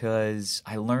did because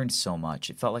I learned so much.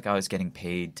 It felt like I was getting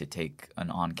paid to take an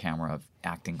on-camera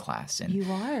acting class. And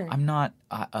You are. I'm not.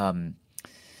 And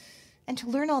to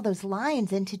learn all those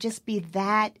lines and to just be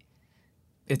that.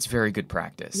 It's very good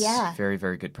practice. Yeah. Very,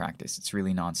 very good practice. It's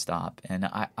really nonstop. And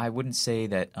I wouldn't say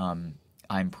that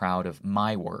I'm proud of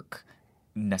my work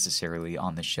necessarily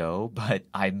on the show, but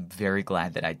I'm very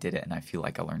glad that I did it, and I feel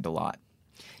like I learned a lot.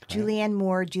 Julianne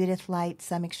Moore, Judith Light,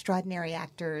 some extraordinary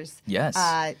actors. Yes.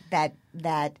 That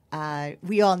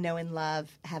we all know and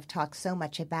love have talked so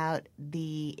much about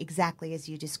exactly as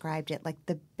you described it, like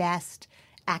the best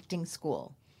acting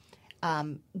school,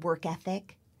 work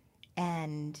ethic,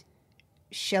 and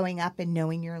showing up and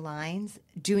knowing your lines,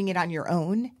 doing it on your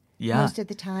own most of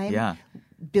the time. Yeah.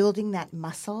 Building that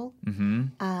muscle.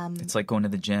 It's like going to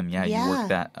the gym. Yeah, Yeah. you work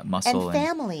that muscle. And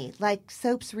family. Like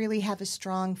soaps really have a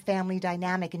strong family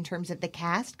dynamic in terms of the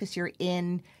cast because you're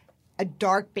in a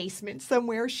dark basement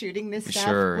somewhere shooting this stuff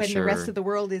when the rest of the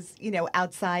world is,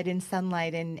 outside in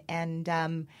sunlight and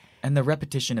the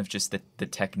repetition of just the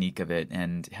technique of it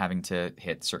and having to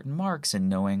hit certain marks and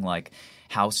knowing like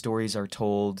how stories are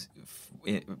told,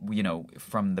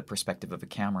 from the perspective of a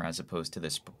camera as opposed to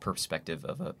this perspective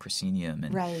of a proscenium,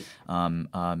 and right.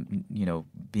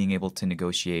 being able to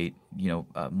negotiate,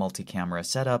 a multi-camera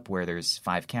setup where there's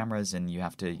 5 cameras and you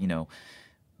have to,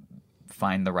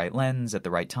 find the right lens at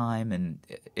the right time, and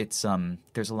it's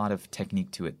there's a lot of technique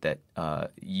to it that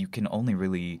you can only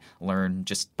really learn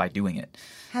just by doing it.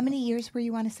 How many years were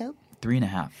you on a soap?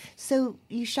 3.5. So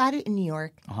you shot it in New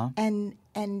York, Uh-huh. and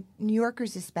New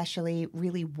Yorkers especially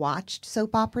really watched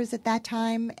soap operas at that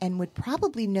time and would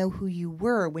probably know who you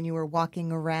were when you were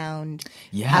walking around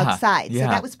outside. Yeah.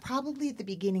 So that was probably at the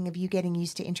beginning of you getting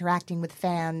used to interacting with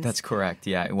fans. That's correct.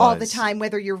 Yeah, it was. All the time,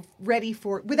 whether you're ready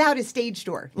for, without a stage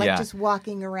door, like Yeah. just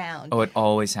walking around. Oh, it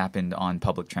always happened on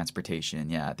public transportation.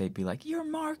 Yeah, they'd be like, "You're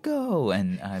Marco,"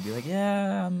 and I'd be like,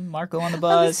 "Yeah, I'm Marco on the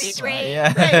bus." stage train.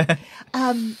 Yeah.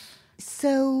 Right.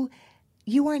 So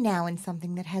you are now in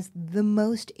something that has the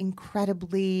most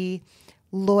incredibly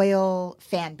loyal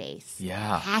fan base.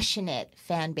 Yeah. Passionate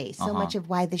fan base. So much of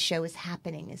why the show is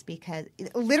happening is because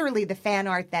literally the fan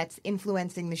art that's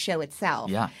influencing the show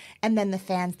itself. Yeah. And then the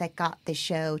fans that got the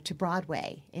show to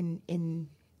Broadway in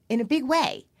a big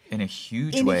way. In a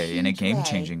huge In a way, in a huge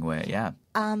game-changing way. Yeah.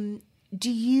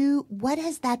 What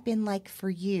has that been like for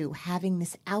you, having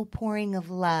this outpouring of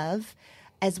love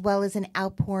as well as an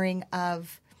outpouring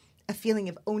of a feeling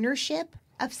of ownership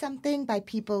of something by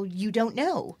people you don't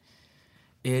know?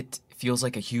 It feels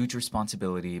like a huge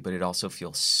responsibility, but it also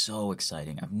feels so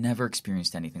exciting. I've never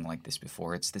experienced anything like this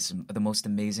before. It's the most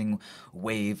amazing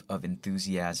wave of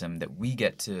enthusiasm that we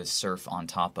get to surf on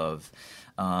top of,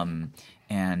 and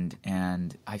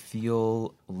I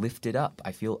feel lifted up.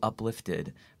 I feel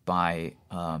uplifted by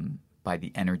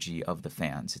the energy of the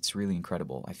fans. It's really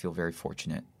incredible. I feel very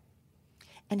fortunate.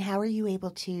 And how are you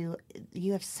able to?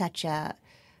 You have such a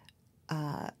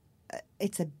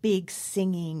it's a big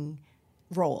singing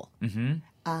role.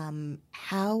 Mm-hmm.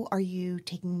 How are you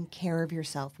taking care of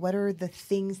yourself? What are the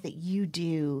things that you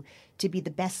do to be the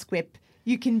best SQUIP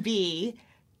you can be?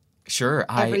 Sure.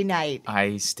 Every night.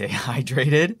 I stay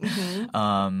hydrated.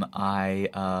 Mm-hmm.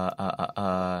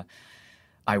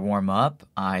 I warm up.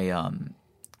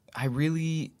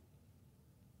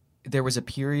 There was a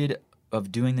period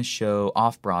of doing the show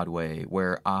off Broadway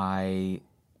where I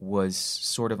was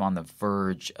sort of on the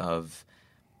verge of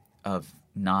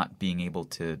not being able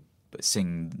to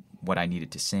sing what I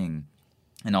needed to sing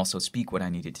and also speak what I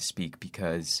needed to speak,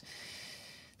 because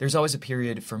there's always a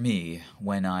period for me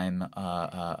when I'm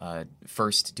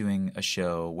first doing a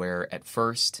show where at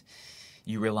first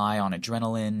you rely on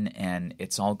adrenaline and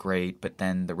it's all great, but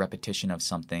then the repetition of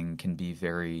something can be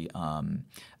very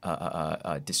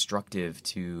destructive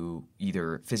to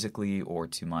either physically or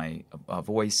to my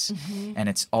voice. Mm-hmm. And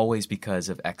it's always because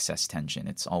of excess tension.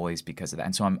 It's always because of that.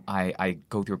 And so I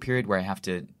go through a period where I have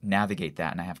to navigate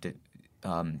that, and I have to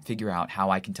figure out how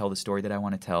I can tell the story that I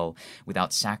want to tell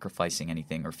without sacrificing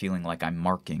anything or feeling like I'm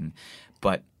marking,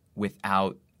 but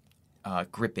without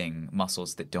gripping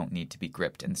muscles that don't need to be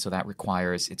gripped. And so that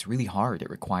requires, it's really hard.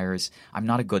 It requires, I'm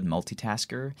not a good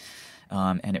multitasker,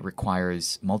 and it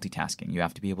requires multitasking. You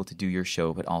have to be able to do your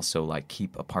show, but also like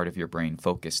keep a part of your brain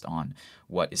focused on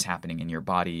what is happening in your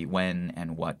body when,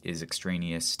 and what is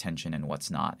extraneous tension and what's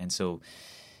not. And so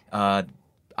I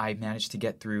managed to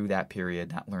get through that period,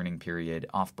 that learning period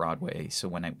off Broadway. So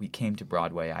when we came to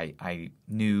Broadway, I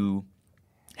knew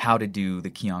how to do the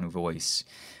Keanu voice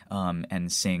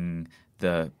and sing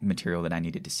the material that I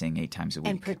needed to sing 8 times a week.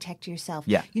 And protect yourself.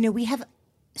 Yeah. You know, we have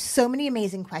so many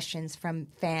amazing questions from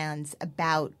fans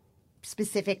about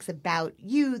specifics about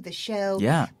you, the show.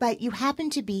 Yeah. But you happen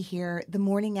to be here the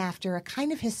morning after a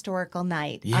kind of historical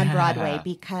night on Yeah. Broadway,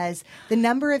 because the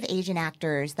number of Asian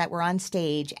actors that were on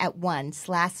stage at once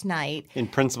last night. In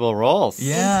principal roles.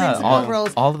 Yeah, principal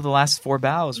roles. all of the last 4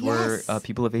 bows were Yes.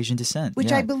 people of Asian descent. Which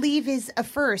yeah. I believe is a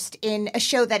first in a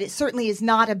show that it certainly is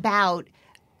not about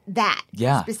that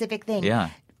specific thing. Yeah.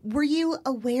 Were you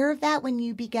aware of that when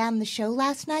you began the show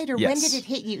last night, or when Yes. did it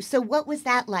hit you? So what was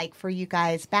that like for you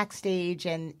guys backstage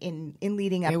and in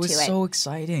leading up to it? It was so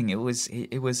exciting. It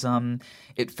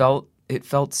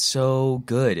felt so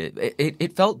good.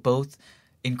 It felt both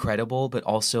incredible, but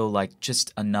also like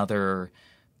just another.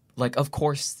 Like, of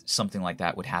course, something like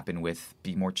that would happen with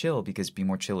Be More Chill, because Be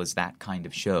More Chill is that kind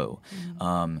of show.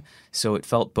 Mm-hmm. So it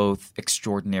felt both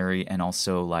extraordinary and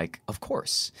also like, of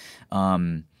course.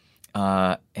 And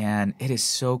it is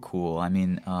so cool. I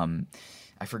mean,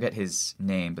 I forget his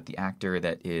name, but the actor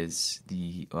that is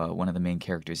the one of the main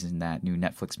characters in that new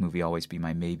Netflix movie, Always Be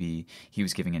My Maybe, he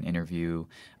was giving an interview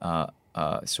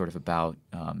sort of about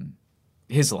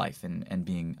his life and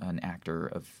being an actor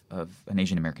of an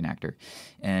Asian American actor.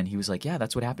 And he was like, yeah,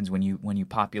 that's what happens when you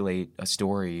populate a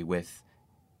story with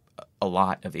a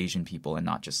lot of Asian people and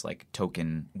not just like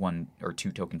token 1 or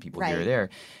 2 token people here or there.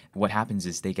 What happens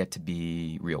is they get to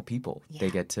be real people. Yeah. They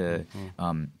get to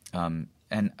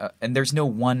and there's no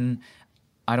one.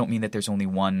 I don't mean that there's only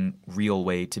one real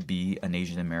way to be an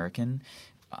Asian American.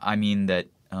 I mean that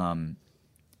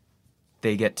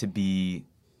they get to be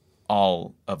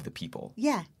all of the people.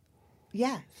 Yeah.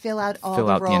 Fill out all Fill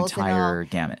the out roles the entire and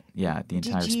all. gamut. Yeah, the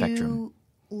entire Did you spectrum.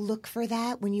 look for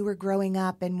that when you were growing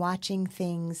up and watching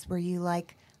things? Were you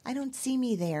like, I don't see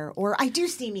me there, or I do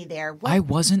see me there? What, I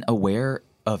wasn't aware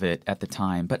of it at the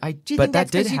time, but do you but think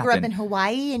that's that did because you happen. grew up in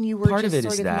Hawaii and you were Part of just it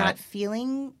is sort of that. not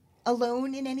feeling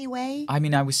alone in any way? I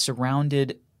mean, I was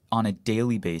surrounded on a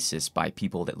daily basis by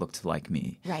people that looked like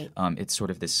me. Right. It's sort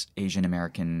of this Asian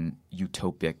American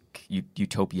utopia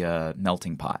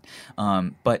melting pot.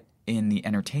 But in the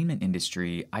entertainment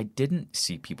industry, I didn't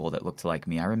see people that looked like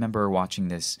me. I remember watching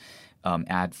this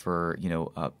ad for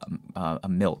a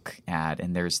milk ad,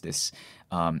 and there's this.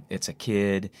 It's a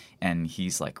kid, and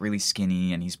he's like really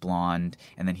skinny, and he's blonde,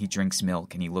 and then he drinks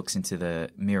milk, and he looks into the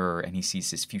mirror, and he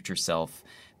sees his future self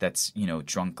that's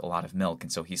drunk a lot of milk,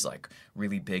 and so he's like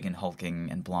really big and hulking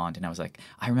and blonde. And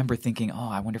I remember thinking, oh,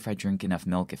 I wonder if I drink enough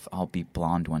milk if I'll be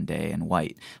blonde one day and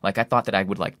white. Like I thought that I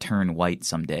would like turn white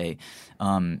someday,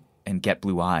 and get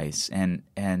blue eyes, and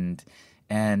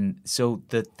so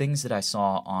the things that I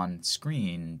saw on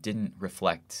screen didn't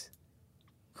reflect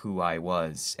who I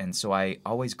was, and so I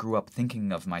always grew up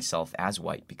thinking of myself as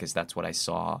white because that's what I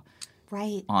saw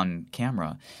on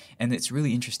camera. And it's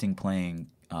really interesting playing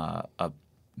a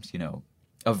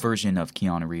version of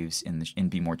Keanu Reeves in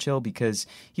Be More Chill, because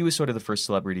he was sort of the first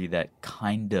celebrity that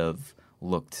kind of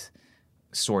looked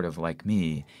sort of like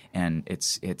me, and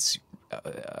it's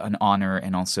an honor,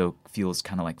 and also feels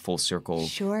kind of like full circle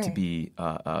to be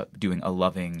doing a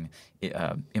loving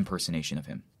impersonation of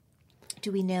him.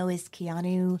 Do we know, is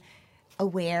Keanu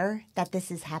aware that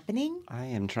this is happening? I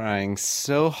am trying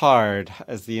so hard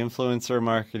as the influencer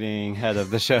marketing head of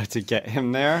the show to get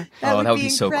him there. That would be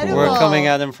so cool. incredible. We're coming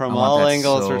at him from all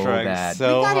angles. We're trying bad.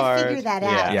 so we gotta hard. figure that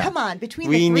out. Yeah. Come on, between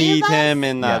We the three need of us? him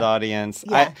in that audience.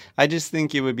 Yeah. I just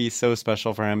think it would be so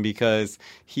special for him because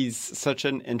he's such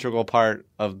an integral part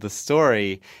of the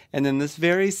story, and in this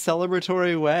very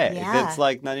celebratory way. Yeah. That's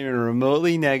like not even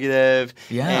remotely negative,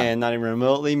 Yeah. and not even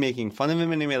remotely making fun of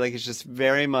him in any way. Like it's just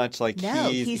very much like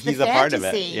he's he's the a part of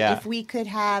fantasy. it. Yeah. If we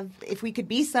could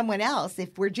be someone else,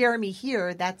 if we're Jeremy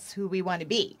here, that's who we want to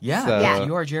be. Yeah, So- if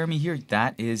you are Jeremy here,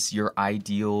 that is your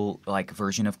ideal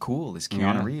version of cool is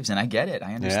Keanu Reeves, and I get it.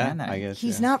 I understand that. I guess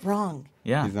He's not wrong.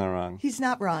 Yeah. He's not wrong. He's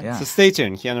not wrong. Yeah. So stay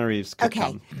tuned. Keanu Reeves could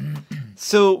Okay. come.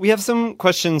 So we have some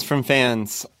questions from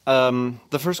fans.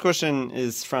 The first question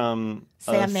is from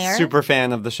Sam a Mayer? super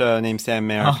fan of the show named Sam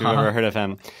Mayer, if you've ever heard of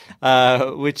him,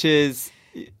 which is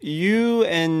you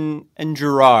and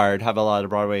Gerard have a lot of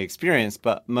Broadway experience,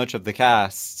 but much of the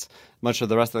rest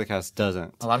of the cast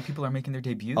doesn't. A lot of people are making their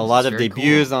debuts. A lot It's of very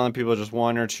debuts, cool. a lot of people just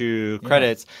one or two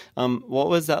credits. What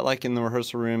was that like in the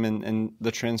rehearsal room and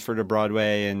the transfer to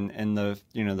Broadway and the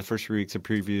the first few weeks of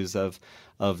previews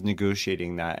of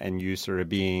negotiating that, and you sort of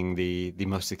being the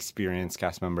most experienced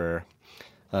cast member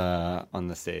on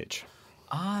the stage?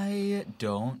 I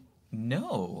don't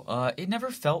know. It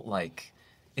never felt like.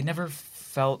 I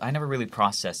never really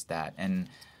processed that, and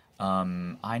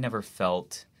I never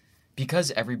felt, because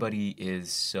everybody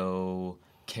cares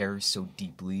so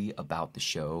deeply about the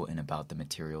show and about the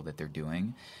material that they're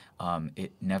doing.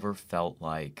 It never felt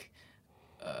like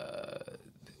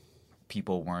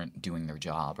people weren't doing their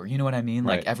job, or you know what I mean?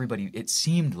 Right. Like it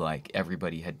seemed like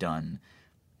everybody had done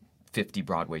 50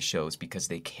 Broadway shows because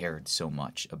they cared so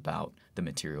much about the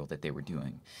material that they were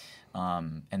doing.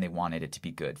 And they wanted it to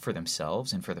be good for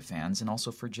themselves and for the fans and also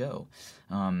for Joe.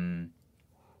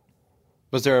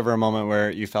 Was there ever a moment where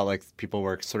you felt like people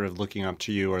were sort of looking up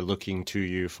to you or looking to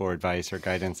you for advice or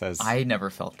guidance? I never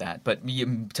felt that, but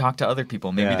you talk to other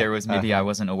people. Maybe Yeah. I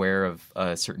wasn't aware of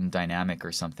a certain dynamic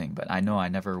or something, but I know I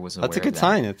never was aware of that. That's a good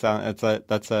sign.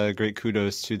 That's a great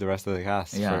kudos to the rest of the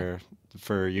cast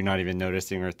for you not even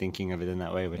noticing or thinking of it in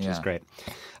that way, which is great.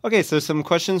 Okay, so some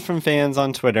questions from fans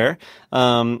on Twitter.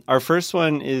 Our first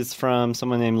one is from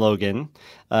someone named Logan,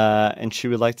 and she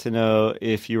would like to know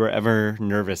if you were ever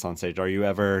nervous on stage. Are you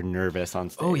ever nervous on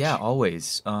stage? Oh, yeah,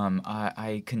 always.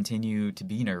 I continue to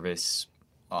be nervous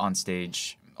on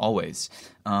stage, always.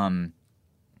 That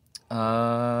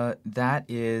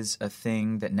is a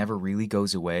thing that never really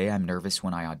goes away. I'm nervous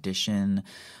when I audition.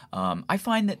 I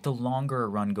find that the longer a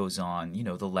run goes on,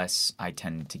 the less I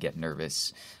tend to get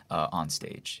nervous on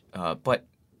stage. But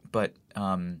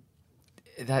that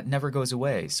never goes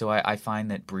away. So I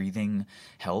find that breathing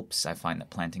helps. I find that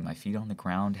planting my feet on the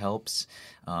ground helps.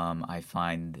 I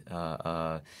find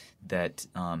that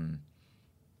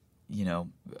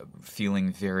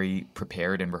feeling very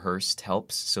prepared and rehearsed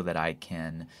helps, so that I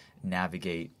can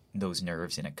navigate those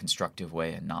nerves in a constructive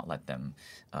way and not let them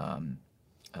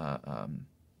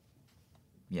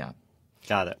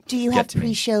Got it. Do you have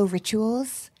pre-show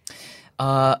rituals?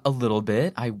 A little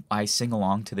bit. I sing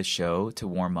along to the show to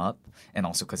warm up, and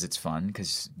also because it's fun.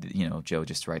 Because Joe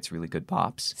just writes really good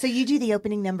bops. So you do the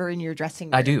opening number in your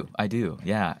dressing room. I do.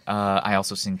 Yeah. I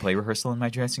also sing play rehearsal in my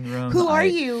dressing room. Who are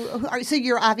you? So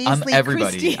you're obviously I'm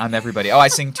everybody. Christy. I'm everybody. Oh, I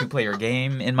sing 2-player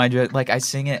game in my I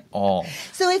sing it all.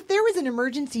 So if there was an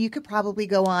emergency, you could probably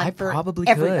go on. I for probably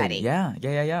everybody. could.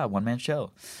 Yeah. One man show.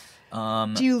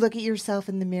 Do you look at yourself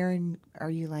in the mirror and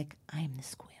are you like, I am the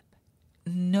SQUIP?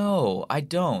 No, I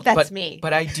don't. That's me.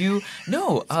 But I do.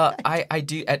 No, I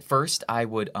do. At first, I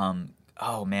would.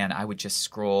 Oh man, I would just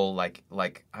scroll like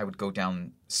I would go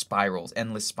down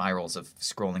endless spirals of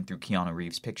scrolling through Keanu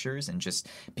Reeves' pictures and just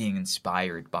being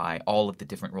inspired by all of the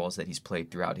different roles that he's played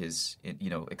throughout his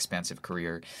expansive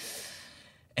career.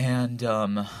 And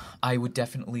I would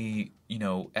definitely,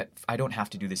 I don't have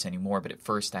to do this anymore, but at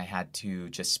first I had to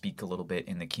just speak a little bit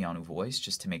in the Keanu voice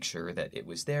just to make sure that it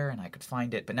was there and I could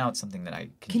find it. But now it's something that I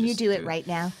can you just do it right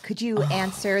now? Could you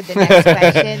answer the next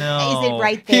question? No. Is it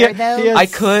right there, though? I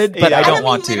could, but I don't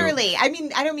want to. Literally. I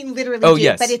don't mean literally Oh, do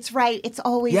yes. But it's right. It's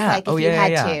always Yeah. like if you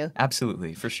had to.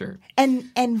 Absolutely, for sure.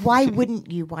 And why wouldn't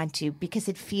you want to? Because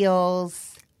it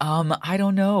feels... I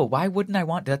don't know. Why wouldn't I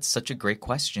want? That's such a great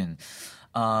question.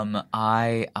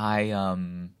 I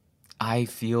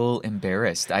feel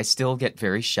embarrassed. I still get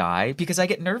very shy because I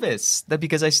get nervous.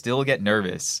 Because I still get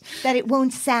nervous. That it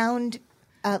won't sound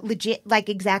legit, like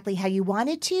exactly how you want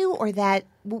it to, or that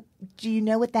do you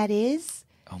know what that is?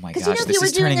 Oh my 'Cause gosh, this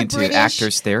is turning into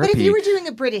actors therapy. But if you were doing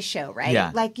a British show, right?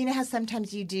 Yeah. Like how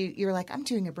sometimes you're like, I'm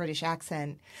doing a British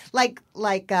accent. Like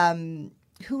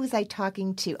who was I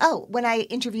talking to? Oh, when I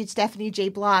interviewed Stephanie J.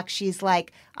 Block, she's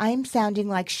like, I'm sounding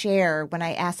like Cher when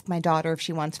I ask my daughter if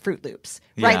she wants Fruit Loops.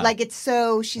 Right? Yeah. Like it's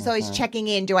so, she's always checking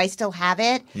in. Do I still have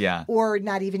it? Yeah. Or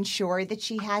not even sure that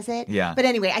she has it? Yeah. But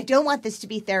anyway, I don't want this to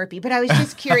be therapy, but I was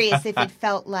just curious if it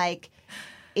felt like,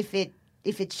 if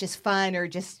it's just fun or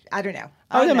just, I don't know.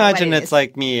 I would don't know what imagine it it's is.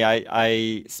 like me.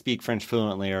 I speak French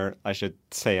fluently, or I should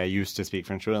say I used to speak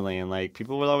French fluently, and like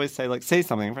people would always say say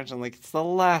something in French, and like it's the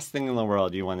last thing in the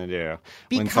world you want to do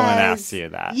when someone asks you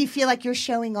that. You feel like you're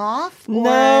showing off? No,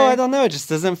 I don't know. It just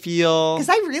doesn't feel Because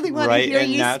I really want right to hear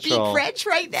and you natural. speak French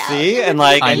right now. See, and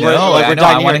like I and know, we're I know,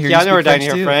 dying I wanna here, hear you Keanu, we're speak dying French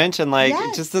here too. French, and like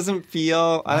Yes. it just doesn't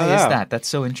feel. I don't Why know. is that? That's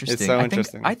so interesting. It's so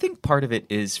interesting. I think part of it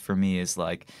is for me is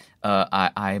like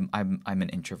I'm an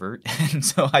introvert, and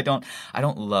so I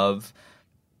don't love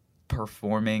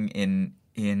performing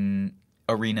in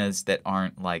arenas that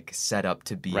aren't like set up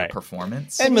to be Right. a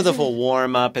performance. And with the full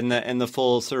warm up and the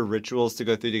full sort of rituals to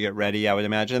go through to get ready, I would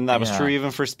imagine that was Yeah. true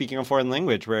even for speaking a foreign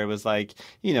language, where it was like,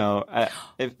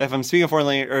 if I'm speaking a foreign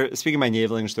language or speaking my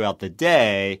native language throughout the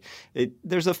day,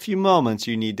 there's a few moments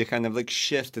you need to kind of like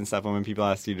shift and stuff when people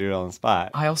ask you to do it on the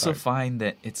spot. I also find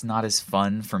that it's not as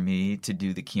fun for me to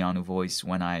do the Keanu voice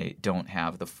when I don't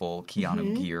have the full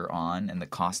Keanu gear on and the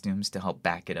costumes to help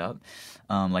back it up.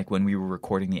 Like when we were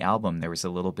recording the album, there was a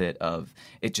little bit of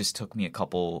it just took me a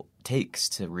couple takes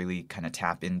to really kind of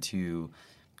tap into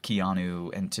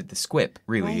Keanu and to the SQUIP,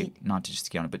 really, Right. not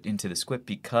just Keanu, but into the SQUIP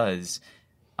because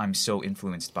I'm so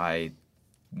influenced by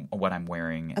what I'm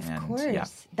wearing. Of and, course. Yeah.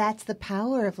 That's the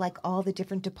power of like all the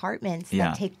different departments Yeah.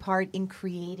 that take part in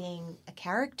creating a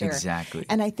character. Exactly.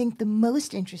 And I think the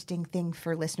most interesting thing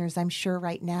for listeners, I'm sure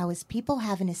right now, is people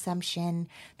have an assumption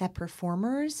that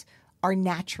performers are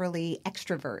naturally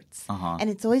extroverts. Uh-huh. And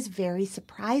it's always very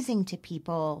surprising to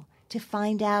people to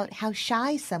find out how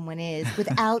shy someone is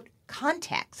without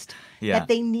context. Yeah. That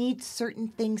they need certain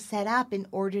things set up in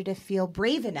order to feel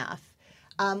brave enough.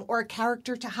 Or a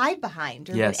character to hide behind,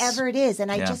 or Yes. whatever it is.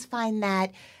 And I Yeah. just find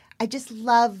that I just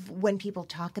love when people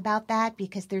talk about that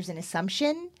because there's an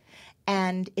assumption,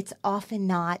 and it's often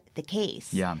not the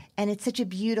case. Yeah. And it's such a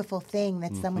beautiful thing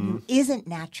that someone who isn't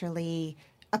naturally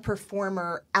a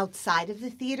performer outside of the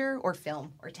theater or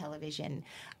film or television,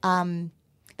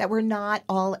 that we're not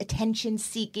all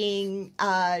attention-seeking,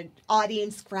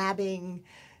 audience-grabbing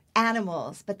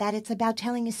animals, but that it's about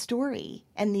telling a story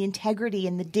and the integrity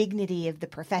and the dignity of the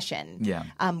profession. Yeah.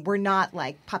 We're not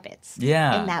like puppets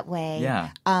Yeah. in that way.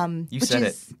 Yeah. You which said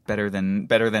is- it better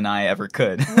than I ever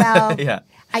could. Well, yeah.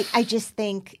 I just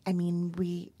think, I mean,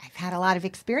 I've had a lot of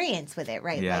experience with it,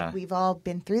 right? Yeah. Like we've all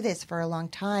been through this for a long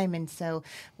time. And so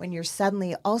when you're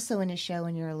suddenly also in a show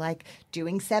and you're like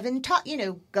doing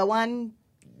go on,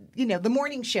 the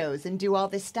morning shows and do all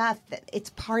this stuff, that it's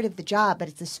part of the job, but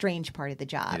it's a strange part of the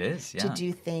job. It is, yeah. To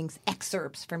do things,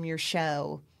 excerpts from your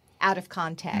show out of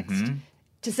context, Mm-hmm.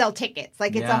 to sell tickets.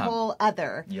 Like it's a Yeah. whole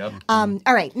other. Yep. All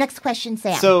right, next question,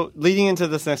 Sam. So, leading into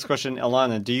this next question,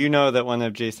 Ilana, do you know that one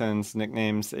of Jason's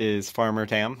nicknames is Farmer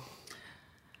Tam?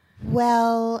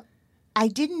 Well, I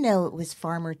didn't know it was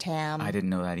Farmer Tam. I didn't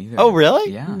know that either. Oh,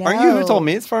 really? Yeah. No. Aren't you who told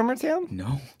me it's Farmer Tam?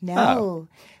 No. No. Oh.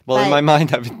 Well, in But- my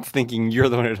mind, I've been thinking you're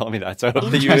the one who told me that. So I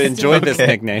hope that you Interesting. enjoyed this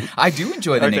nickname. I do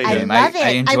enjoy the Okay, I nickname. love it. I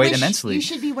enjoy wish it immensely. You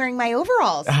should be wearing my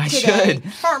overalls I today.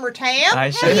 should. Farmer Tam, I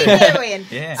how are you should. doing?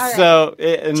 Yeah. All right. So,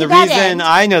 and To the that reason end-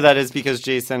 I know that is because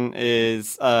Jason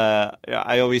is,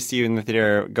 I always see you in the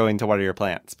theater going to water your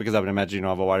plants because I would imagine you don't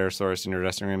have a water source in your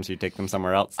dressing room, so you take them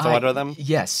somewhere else to water them.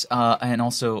 Yes, and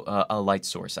also a light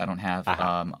source. I don't have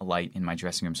a light in my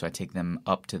dressing room, so I take them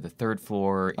up to the third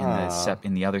floor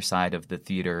in the other side of the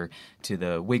theater to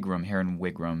the wig room, hair and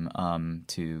wig room,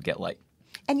 to get light.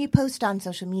 And you post on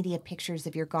social media pictures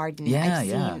of your garden. Yeah, I've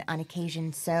yeah. seen on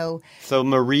occasion. So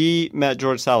Marie met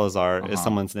George Salazar is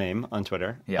someone's name on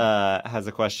Twitter. Yeah. Has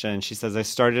a question. She says, "I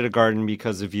started a garden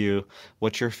because of you.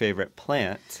 What's your favorite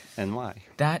plant and why?"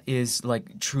 That is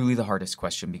like truly the hardest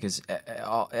question because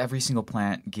every single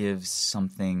plant gives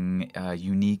something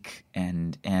unique,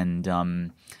 and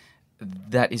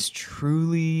that is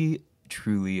truly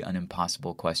an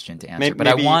impossible question to answer. Maybe, but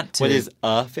I want to. What is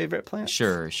a favorite plant?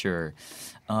 Sure.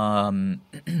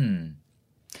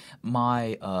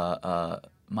 My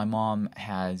mom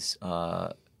has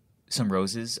some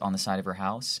roses on the side of her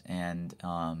house, and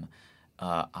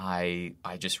I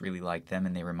just really like them,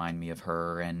 and they remind me of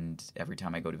her. And every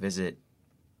time I go to visit,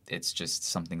 it's just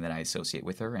something that I associate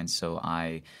with her, and so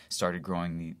I started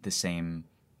growing the same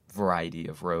variety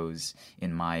of rose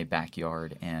in my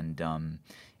backyard, and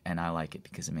I like it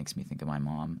because it makes me think of my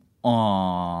mom.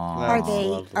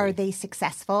 Aww. are they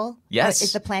successful? Yes.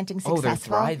 Is the planting successful? Oh, they're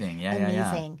thriving. Yeah,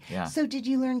 Amazing. yeah. So did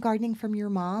you learn gardening from your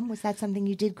mom? Was that something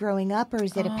you did growing up, or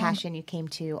is it a passion you came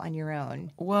to on your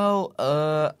own? Well,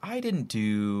 I didn't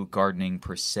do gardening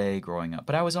per se growing up,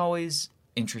 but I was always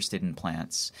interested in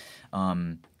plants.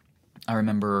 I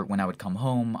remember when I would come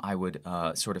home, I would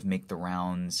sort of make the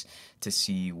rounds to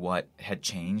see what had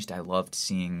changed. I loved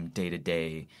seeing day to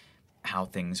day how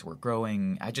things were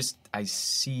growing. I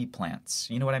see plants.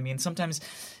 You know what I mean? Sometimes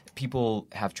people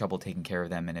have trouble taking care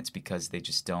of them, and it's because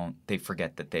they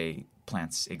forget that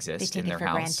plants exist in their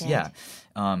house. Granted.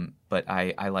 Yeah. But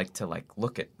I like to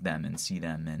look at them and see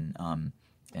them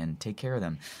and take care of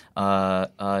them.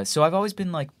 So I've always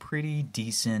been pretty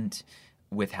decent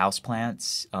with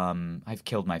houseplants. I've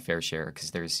killed my fair share because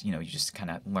there's, you just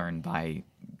kind of learn by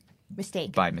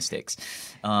mistakes.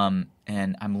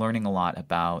 And I'm learning a lot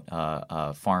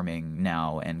about farming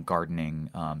now and gardening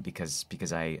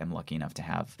because I am lucky enough to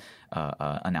have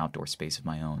an outdoor space of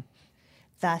my own.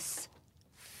 Thus,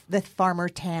 the Farmer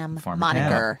Tam Farmer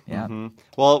moniker. Tam. Yeah. Mm-hmm.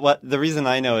 Well, the reason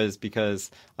I know is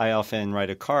because I often write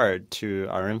a card to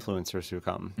our influencers who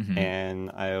come,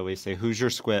 and I always say, "Who's your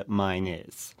SQUIP? Mine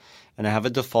is." And I have a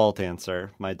default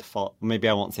answer. My default, maybe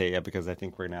I won't say it yet because I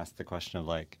think we're going to ask the question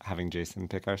of having Jason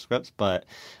pick our scripts. But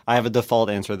I have a default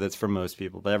answer that's for most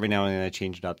people. But every now and then I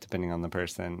change it up depending on the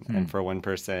person. And for one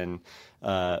person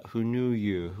who knew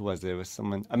you, who was it? It was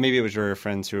someone, maybe it was your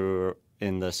friends who were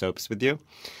in the soaps with you.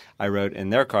 I wrote in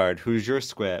their card, "Who's your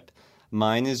SQUIP?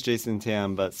 Mine is Jason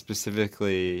Tam, but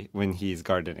specifically when he's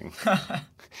gardening."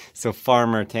 So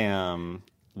Farmer Tam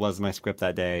was my script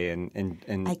that day, and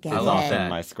I get I love it. that.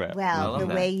 my script. Well, the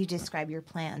that. way you describe your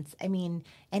plants, I mean,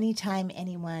 anytime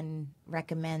anyone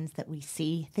recommends that we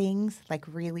see things,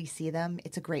 really see them,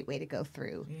 it's a great way to go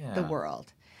through the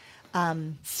world.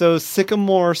 So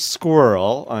Sycamore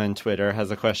Squirrel on Twitter has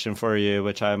a question for you,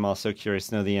 which I'm also curious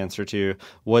to know the answer to.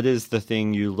 What is the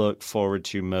thing you look forward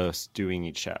to most doing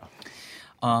each show?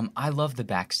 I love the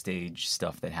backstage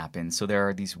stuff that happens. So there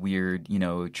are these weird,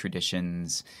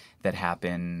 traditions that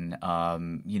happen,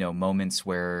 moments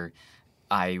where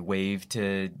I wave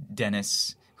to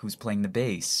Dennis, who's playing the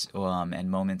bass, and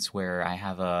moments where I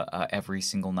have every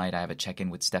single night I have a check-in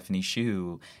with Stephanie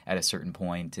Hsu at a certain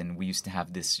point, and we used to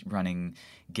have this running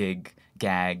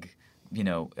gag,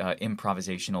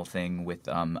 improvisational thing with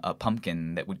a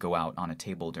pumpkin that would go out on a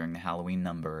table during the Halloween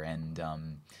number, and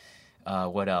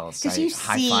what else? Because you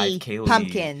high-five see Kaylee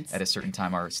pumpkins. at a certain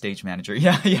time, our stage manager.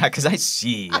 Yeah, because I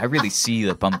really see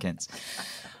the pumpkins.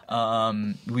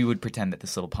 We would pretend that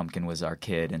this little pumpkin was our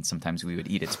kid, and sometimes we would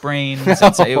eat its brains. And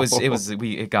so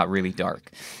it got really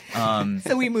dark.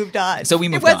 So we moved on. It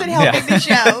wasn't helping the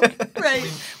show,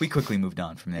 right? We quickly moved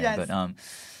on from there. Yes. But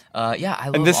I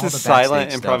love And this all is the silent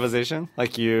backstage improvisation?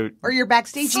 You Or you're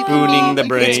backstage spooning the stuff.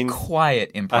 brain? It's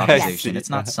quiet improvisation. Yes. It's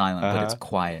not silent, but it's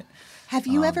quiet. Have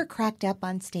you ever cracked up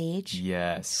on stage?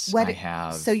 Yes, I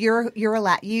have. So you're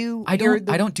allowed. I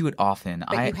don't do it often.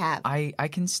 But you have. I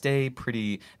can stay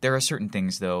pretty. There are certain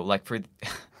things though, like for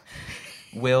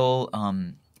Will.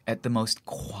 at the most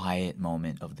quiet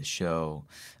moment of the show,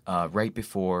 right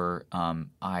before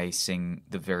I sing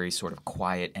the very sort of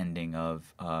quiet ending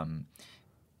of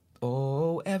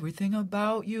 "Oh, everything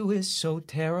about you is so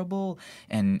terrible,"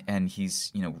 and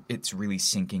he's, it's really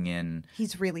sinking in.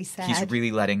 He's really sad. He's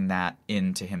really letting that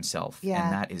into himself, Yeah.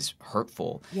 and that is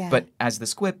hurtful. Yeah. But as the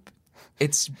SQUIP,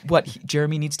 it's what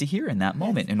Jeremy needs to hear in that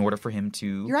moment in order for him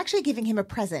to. You're actually giving him a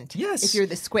present. Yes. If you're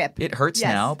the SQUIP. It hurts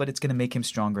Yes. now, but it's going to make him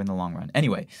stronger in the long run.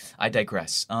 Anyway, I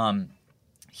digress.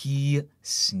 He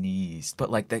sneezed, but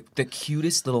like the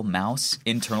cutest little mouse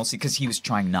internal, because he was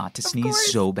trying not to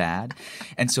sneeze so bad.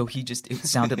 And so it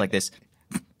sounded like this.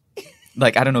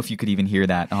 Like, I don't know if you could even hear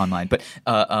that online, but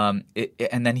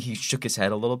and then he shook his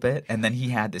head a little bit, and then he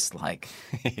had this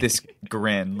this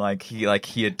grin, like he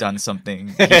had done something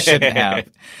he shouldn't have,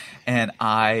 and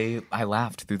I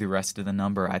laughed through the rest of the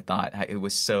number. I thought it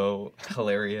was so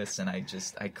hilarious, and I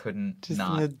couldn't Just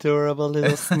not. an adorable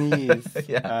little sneeze.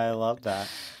 Yeah. I love that.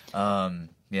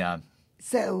 Yeah.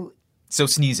 So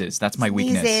sneezes. That's my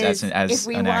weakness as if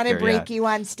we an want actor. to break you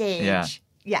on stage.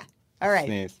 Yeah. All right.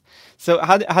 Sneeze. So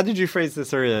how did you phrase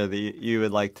this earlier that you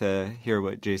would like to hear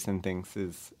what Jason thinks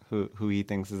is who he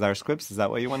thinks is our squips? Is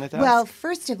that what you wanted to ask? Well,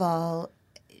 first of all,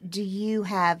 what do you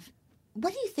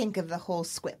think of the whole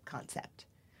SQUIP concept?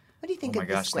 What do you think Oh of my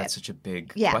the gosh, SQUIP? that's such a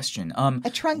big Yeah. question. A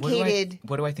truncated.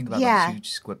 What do I think about Yeah. the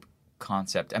huge SQUIP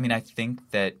concept? I mean, I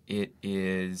think that it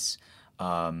is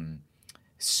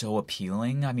so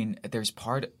appealing. I mean, there's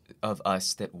part of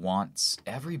us that wants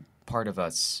every part of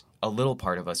us. A little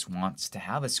part of us wants to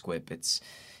have a SQUIP.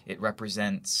 It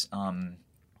represents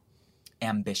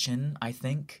ambition, I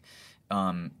think.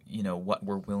 What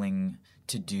we're willing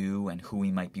to do and who we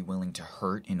might be willing to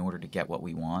hurt in order to get what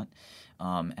we want.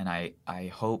 And I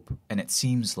hope, and it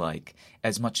seems like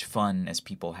as much fun as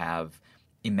people have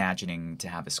imagining to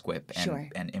have a SQUIP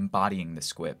and embodying the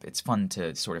SQUIP, it's fun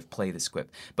to sort of play the SQUIP.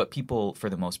 But people, for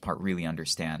the most part, really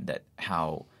understand that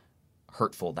how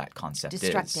hurtful that concept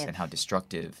is, and how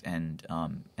destructive and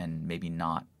maybe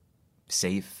not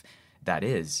safe that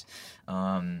is.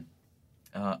 Does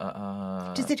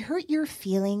it hurt your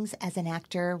feelings as an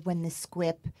actor when the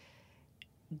SQUIP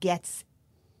gets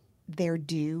their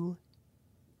due?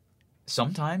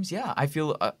 Sometimes, yeah. I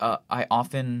feel I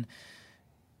often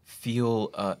feel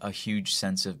a huge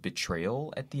sense of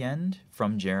betrayal at the end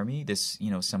from Jeremy. This,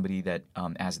 somebody that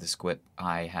as the SQUIP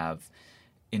I have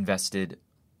invested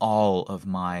all of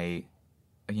my,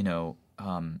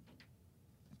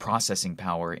 processing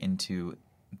power into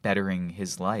bettering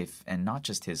his life, and not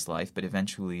just his life, but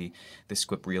eventually the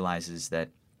SQUIP realizes that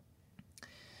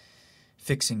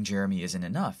fixing Jeremy isn't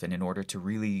enough. And in order to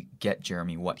really get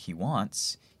Jeremy what he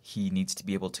wants, he needs to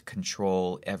be able to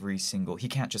control he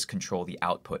can't just control the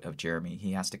output of Jeremy.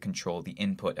 He has to control the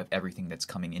input of everything that's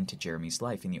coming into Jeremy's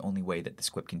life. And the only way that the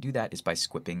SQUIP can do that is by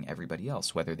SQUIPing everybody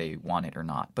else, whether they want it or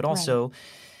not. But also,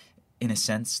 in a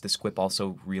sense, the SQUIP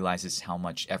also realizes how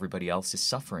much everybody else is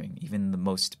suffering. Even the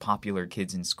most popular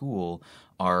kids in school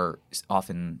are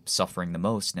often suffering the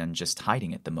most and just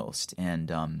hiding it the most.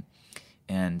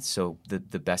 And so the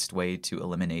best way to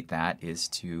eliminate that is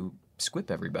to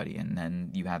SQUIP everybody, and then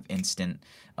you have instant.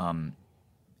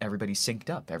 Everybody's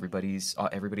synced up.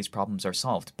 Everybody's problems are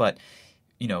solved. But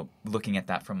looking at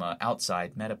that from an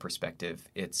outside meta perspective,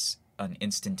 it's an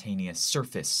instantaneous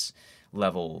surface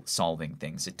level solving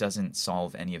things. It doesn't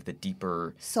solve any of the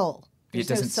deeper soul. There's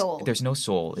no soul. There's no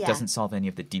soul. Yeah. It doesn't solve any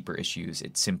of the deeper issues.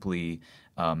 It simply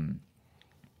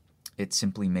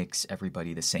makes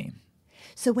everybody the same.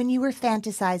 So when you were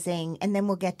fantasizing, and then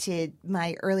we'll get to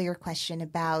my earlier question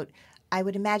about, I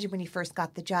would imagine when you first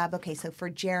got the job, okay, so for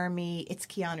Jeremy, it's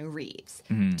Keanu Reeves.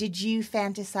 Mm-hmm. Did you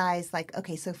fantasize like,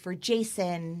 okay, so for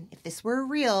Jason, if this were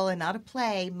real and not a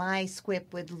play, my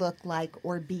SQUIP would look like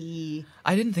or be?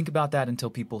 I didn't think about that until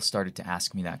people started to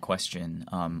ask me that question,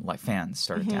 like fans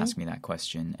started to ask me that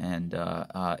question. And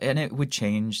it would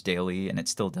change daily, and it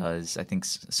still does. I think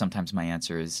sometimes my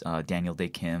answer is Daniel Day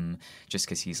Kim, just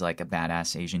because he's like a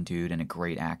badass Asian dude and a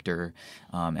great actor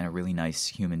and a really nice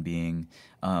human being.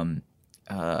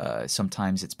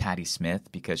 Sometimes it's Patti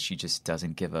Smith, because she just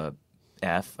doesn't give a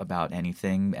F about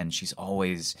anything, and she's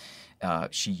always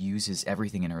she uses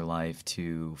everything in her life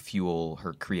to fuel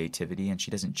her creativity, and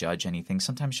she doesn't judge anything.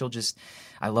 Sometimes she'll just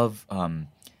I love M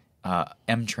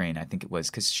Train, I think it was,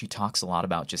 because she talks a lot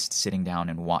about just sitting down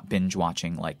and binge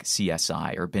watching like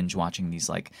CSI, or binge watching these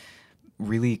like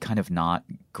really kind of not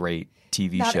great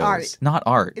TV Not shows. art. Not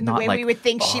art. In the not way like we would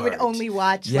think she would art. only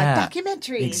watch like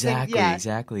documentaries. Exactly, and,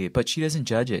 exactly. But she doesn't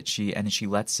judge it. She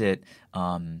lets it,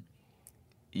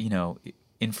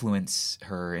 influence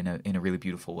her in a really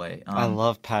beautiful way. I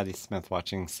love Patti Smith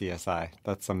watching CSI.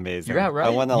 That's amazing. Yeah, right. I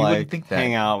want to You wouldn't think that.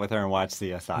 hang out with her and watch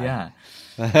CSI.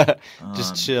 Yeah.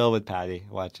 Just chill with Patty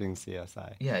watching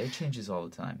CSI. Yeah, it changes all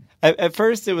the time. At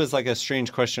first, it was like a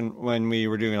strange question when we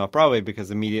were doing it off Broadway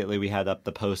because immediately we had up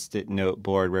the Post-it note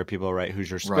board where people write "Who's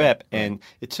your SQUIP?" Right. And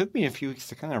it took me a few weeks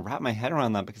to kind of wrap my head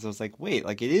around that because I was like, wait,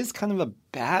 like it is kind of a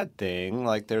bad thing.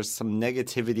 Like there's some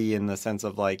negativity in the sense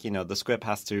of like, you know, the SQUIP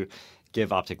has to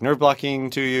give optic nerve blocking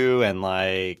to you and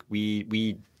like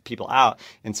we people out.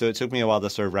 And so it took me a while to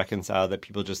sort of reconcile that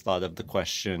people just thought of the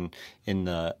question in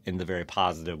the very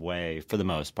positive way for the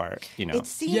most part, you know. It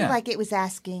seemed like it was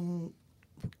asking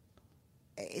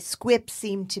SQUIP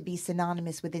seemed to be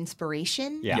synonymous with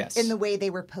inspiration Yes. in the way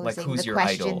they were Like, posing who's the your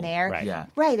question idol? there. Right. Yeah.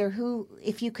 Right, or who,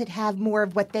 if you could have more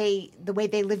of what the way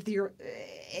they lived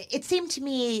it seemed to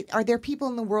me, are there people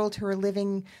in the world who are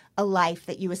living a life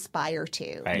that you aspire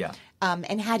to? Right. Yeah.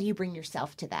 And how do you bring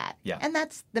yourself to that? Yeah. And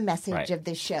that's the message Right. of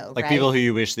this show, Like right? people who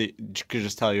you wish that could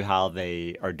just tell you how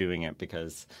they are doing it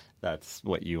because that's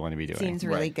what you want to be doing. Seems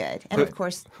really Right. good. And of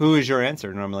course, Who is your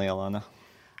answer normally, Ilana?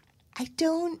 I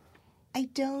don't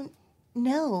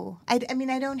know. I mean,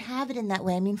 I don't have it in that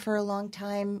way. I mean, for a long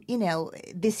time, you know,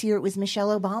 this year it was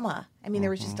Michelle Obama. I mean,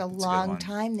 there was just a long one.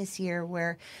 time this year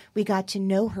where we got to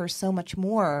know her so much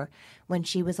more when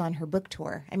she was on her book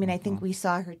tour. I mean, I think we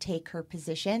saw her take her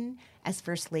position as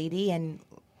First Lady and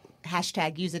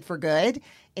hashtag use it for good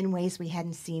in ways we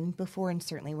hadn't seen before and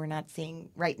certainly we're not seeing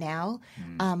right now.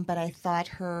 But I thought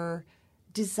her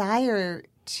desire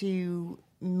to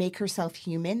make herself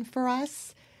human for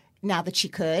us now that she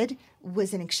could,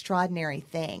 was an extraordinary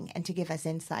thing, and to give us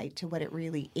insight to what it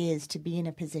really is to be in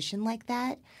a position like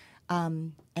that,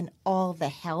 and all the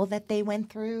hell that they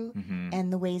went through,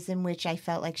 and the ways in which I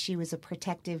felt like she was a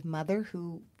protective mother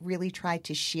who really tried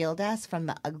to shield us from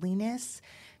the ugliness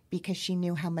because she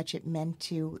knew how much it meant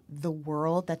to the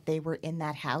world that they were in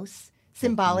that house,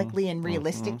 symbolically and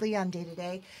realistically on day to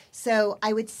day. So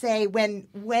I would say when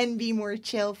Be More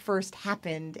Chill first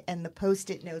happened and the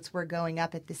Post-it notes were going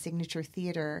up at the Signature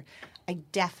Theater, I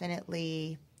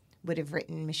definitely would have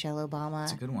written Michelle Obama.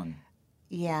 It's a good one.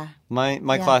 Yeah. My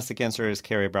classic answer is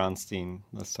Carrie Brownstein,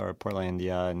 the star of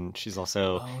Portlandia, and she's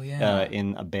also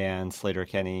in a band, Slater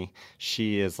Kenny.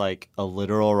 She is like a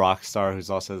literal rock star who's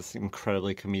also this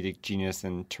incredibly comedic genius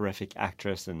and terrific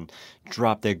actress and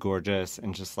drop-dead gorgeous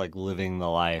and just like living the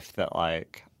life that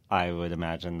like I would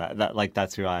imagine that like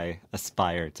that's who I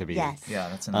aspire to be. Yes. Yeah,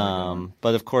 that's another good one.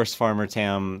 But of course, Farmer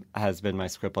Tam has been my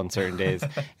SQUIP on certain days.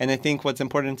 And I think what's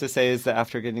important to say is that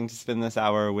after getting to spend this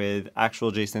hour with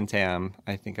actual Jason Tam,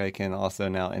 I think I can also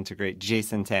now integrate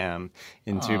Jason Tam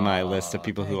into my list of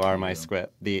people who are my SQUIP,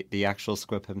 the actual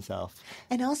SQUIP himself.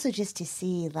 And also just to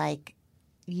see, like,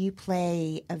 you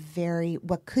play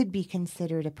what could be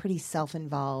considered a pretty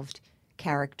self-involved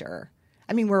character.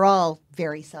 I mean, we're all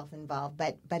very self-involved,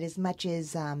 but as much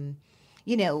as,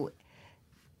 you know,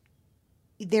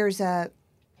 there's a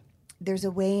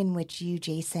way in which you,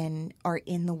 Jason, are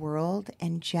in the world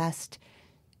and just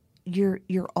you're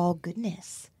all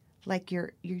goodness. Like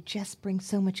you just bring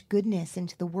so much goodness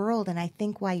into the world, and I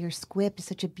think why your SQUIP is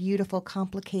such a beautiful,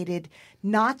 complicated,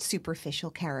 not superficial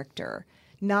character,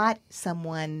 not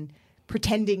someone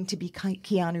pretending to be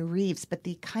Keanu Reeves, but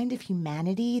the kind of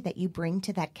humanity that you bring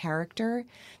to that character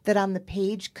that on the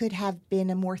page could have been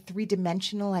a more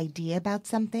three-dimensional idea about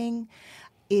something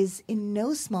is in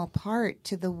no small part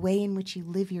to the way in which you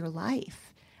live your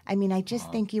life. I mean, I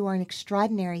just think you are an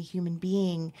extraordinary human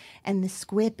being, and the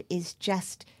SQUIP is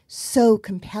just so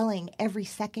compelling every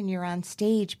second you're on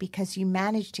stage because you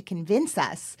manage to convince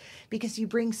us, because you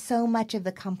bring so much of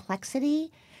the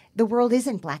complexity. The world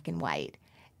isn't black and white.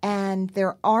 And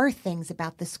there are things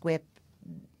about the SQUIP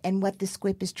and what the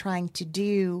SQUIP is trying to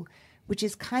do, which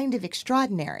is kind of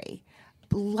extraordinary.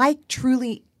 Like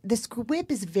truly, the SQUIP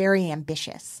is very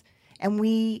ambitious. And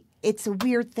it's a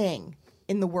weird thing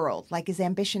in the world. Like, is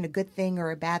ambition a good thing or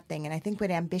a bad thing? And I think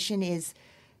what ambition is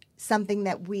something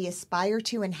that we aspire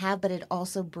to and have, but it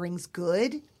also brings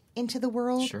good into the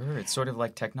world. Sure, it's sort of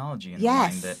like technology in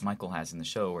Yes. the mind that Michael has in the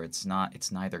show, where it's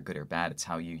neither good or bad. It's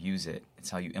how you use it. It's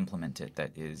how you implement it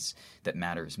that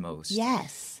matters most.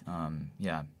 Yes.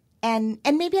 Yeah. And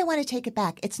maybe I want to take it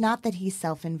back. It's not that he's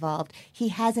self-involved. He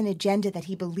has an agenda that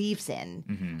he believes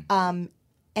in,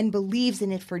 and believes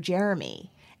in it for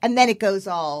Jeremy. And then it goes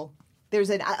all. There's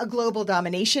a global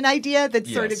domination idea that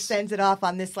sort of Yes. sends it off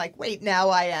on this, like, wait, now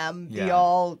I am the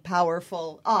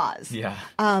all-powerful Oz. Yeah.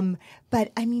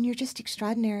 But, I mean, you're just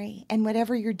extraordinary. And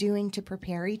whatever you're doing to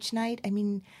prepare each night, I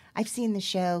mean, I've seen the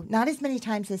show, not as many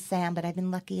times as Sam, but I've been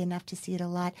lucky enough to see it a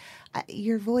lot.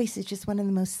 Your voice is just one of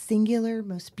the most singular,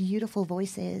 most beautiful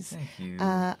voices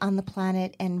on the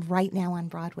planet, and right now on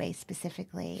Broadway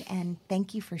specifically. And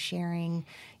thank you for sharing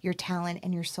your talent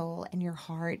and your soul and your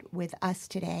heart with us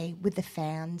today, with the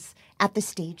fans, at the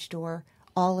stage door,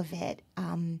 all of it.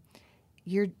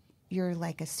 You're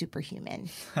like a superhuman.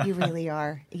 You really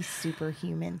are a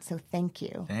superhuman. So thank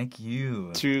you. Thank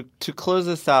you. To close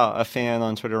this out, a fan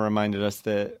on Twitter reminded us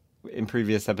that in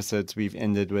previous episodes we've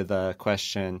ended with a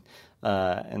question,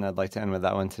 and I'd like to end with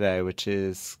that one today, which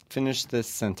is, finish this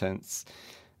sentence.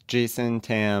 Jason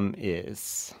Tam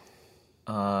is...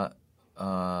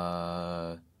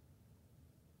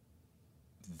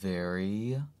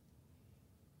 very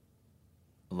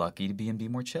lucky to be in Be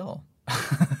More Chill.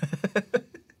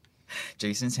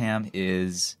 Jason Tam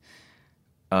is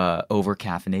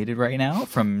over-caffeinated right now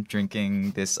from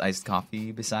drinking this iced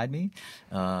coffee beside me.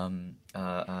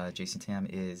 Jason Tam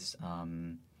is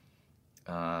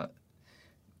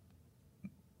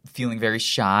feeling very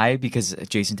shy because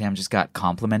Jason Tam just got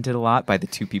complimented a lot by the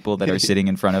two people that are sitting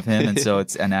in front of him, and so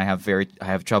I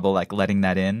have trouble like letting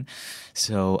that in.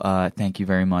 So thank you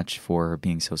very much for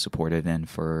being so supportive and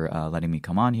for letting me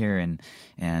come on here and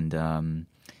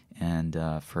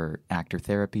for actor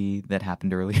therapy that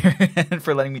happened earlier and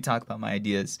for letting me talk about my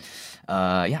ideas.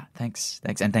 Thanks,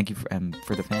 and thank you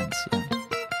for the fans.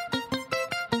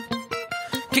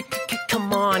 Yeah.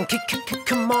 Come on,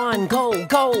 go,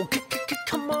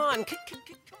 come on.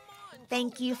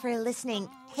 Thank you for listening.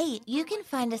 Hey, you can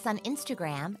find us on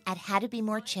Instagram at How to Be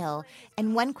More Chill.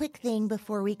 And one quick thing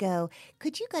before we go,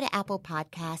 could you go to Apple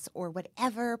Podcasts or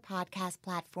whatever podcast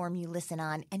platform you listen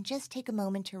on and just take a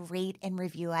moment to rate and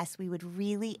review us? We would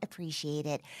really appreciate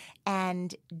it.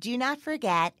 And do not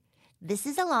forget, this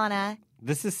is Ilana.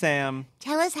 This is Sam.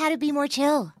 Tell us how to be more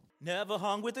chill. Never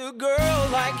hung with a girl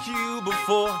like you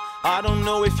before. I don't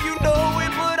know if you know it,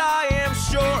 but I am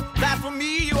sure that for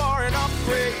me you are an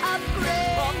upgrade.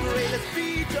 Upgrade, let's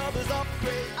be each other's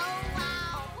upgrade. Oh,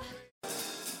 wow.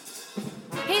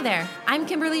 Hey there, I'm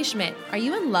Kimberly Schmidt. Are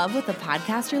you in love with the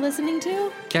podcast you're listening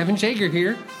to? Kevin Jager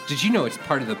here. Did you know it's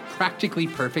part of the Practically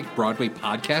Perfect Broadway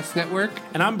Podcast Network?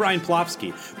 And I'm Brian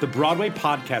Plofsky. The Broadway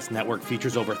Podcast Network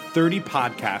features over 30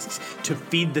 podcasts to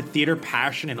feed the theater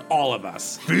passion in all of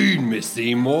us. Feed me,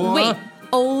 Seymour. Wait,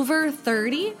 over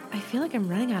 30? I feel like I'm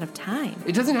running out of time.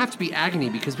 It doesn't have to be agony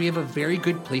because we have a very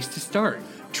good place to start.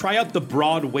 Try out the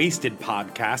Broad-Wasted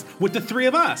podcast with the three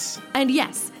of us. And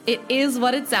yes, it is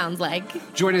what it sounds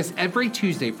like. Join us every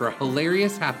Tuesday for a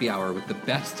hilarious happy hour with the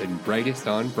best and brightest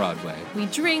on Broadway. We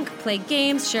drink, play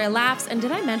games, share laughs, and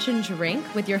did I mention drink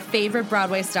with your favorite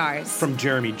Broadway stars? From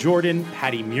Jeremy Jordan,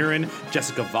 Patty Murin,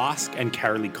 Jessica Vosk, and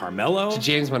Carolee Carmelo. To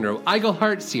James Monroe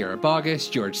Iglehart, Sierra Bogus,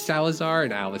 George Salazar,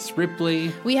 and Alice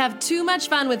Ripley. We have too much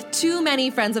fun with too many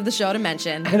friends of the show to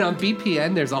mention. And on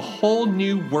BPN, there's a whole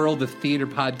new world of theater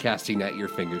podcasting at your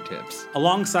fingertips.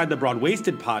 Alongside the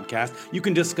Broad-Wasted podcast, you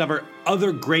can discover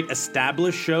other great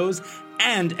established shows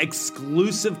and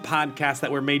exclusive podcasts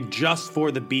that were made just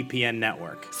for the BPN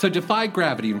network. So defy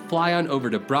gravity and fly on over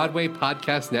to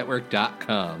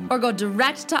BroadwayPodcastNetwork.com. Or go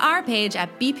direct to our page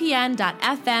at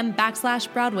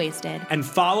bpn.fm/Broadwasted. And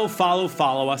follow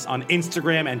us on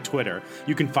Instagram and Twitter.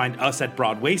 You can find us at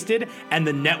Broadwasted, and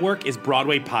the network is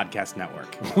Broadway Podcast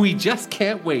Network. We just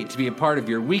can't wait to be a part of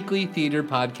your weekly theater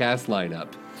podcast lineup.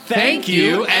 Thank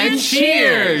you and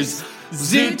cheers!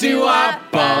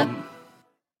 Zoot-doo-wop-bum!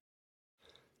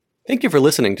 Thank you for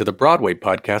listening to the Broadway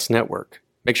Podcast Network.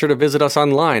 Make sure to visit us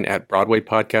online at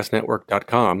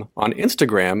BroadwayPodcastNetwork.com, on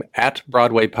Instagram at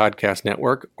Broadway Podcast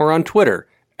Network, or on Twitter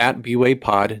at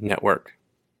BWayPod Network.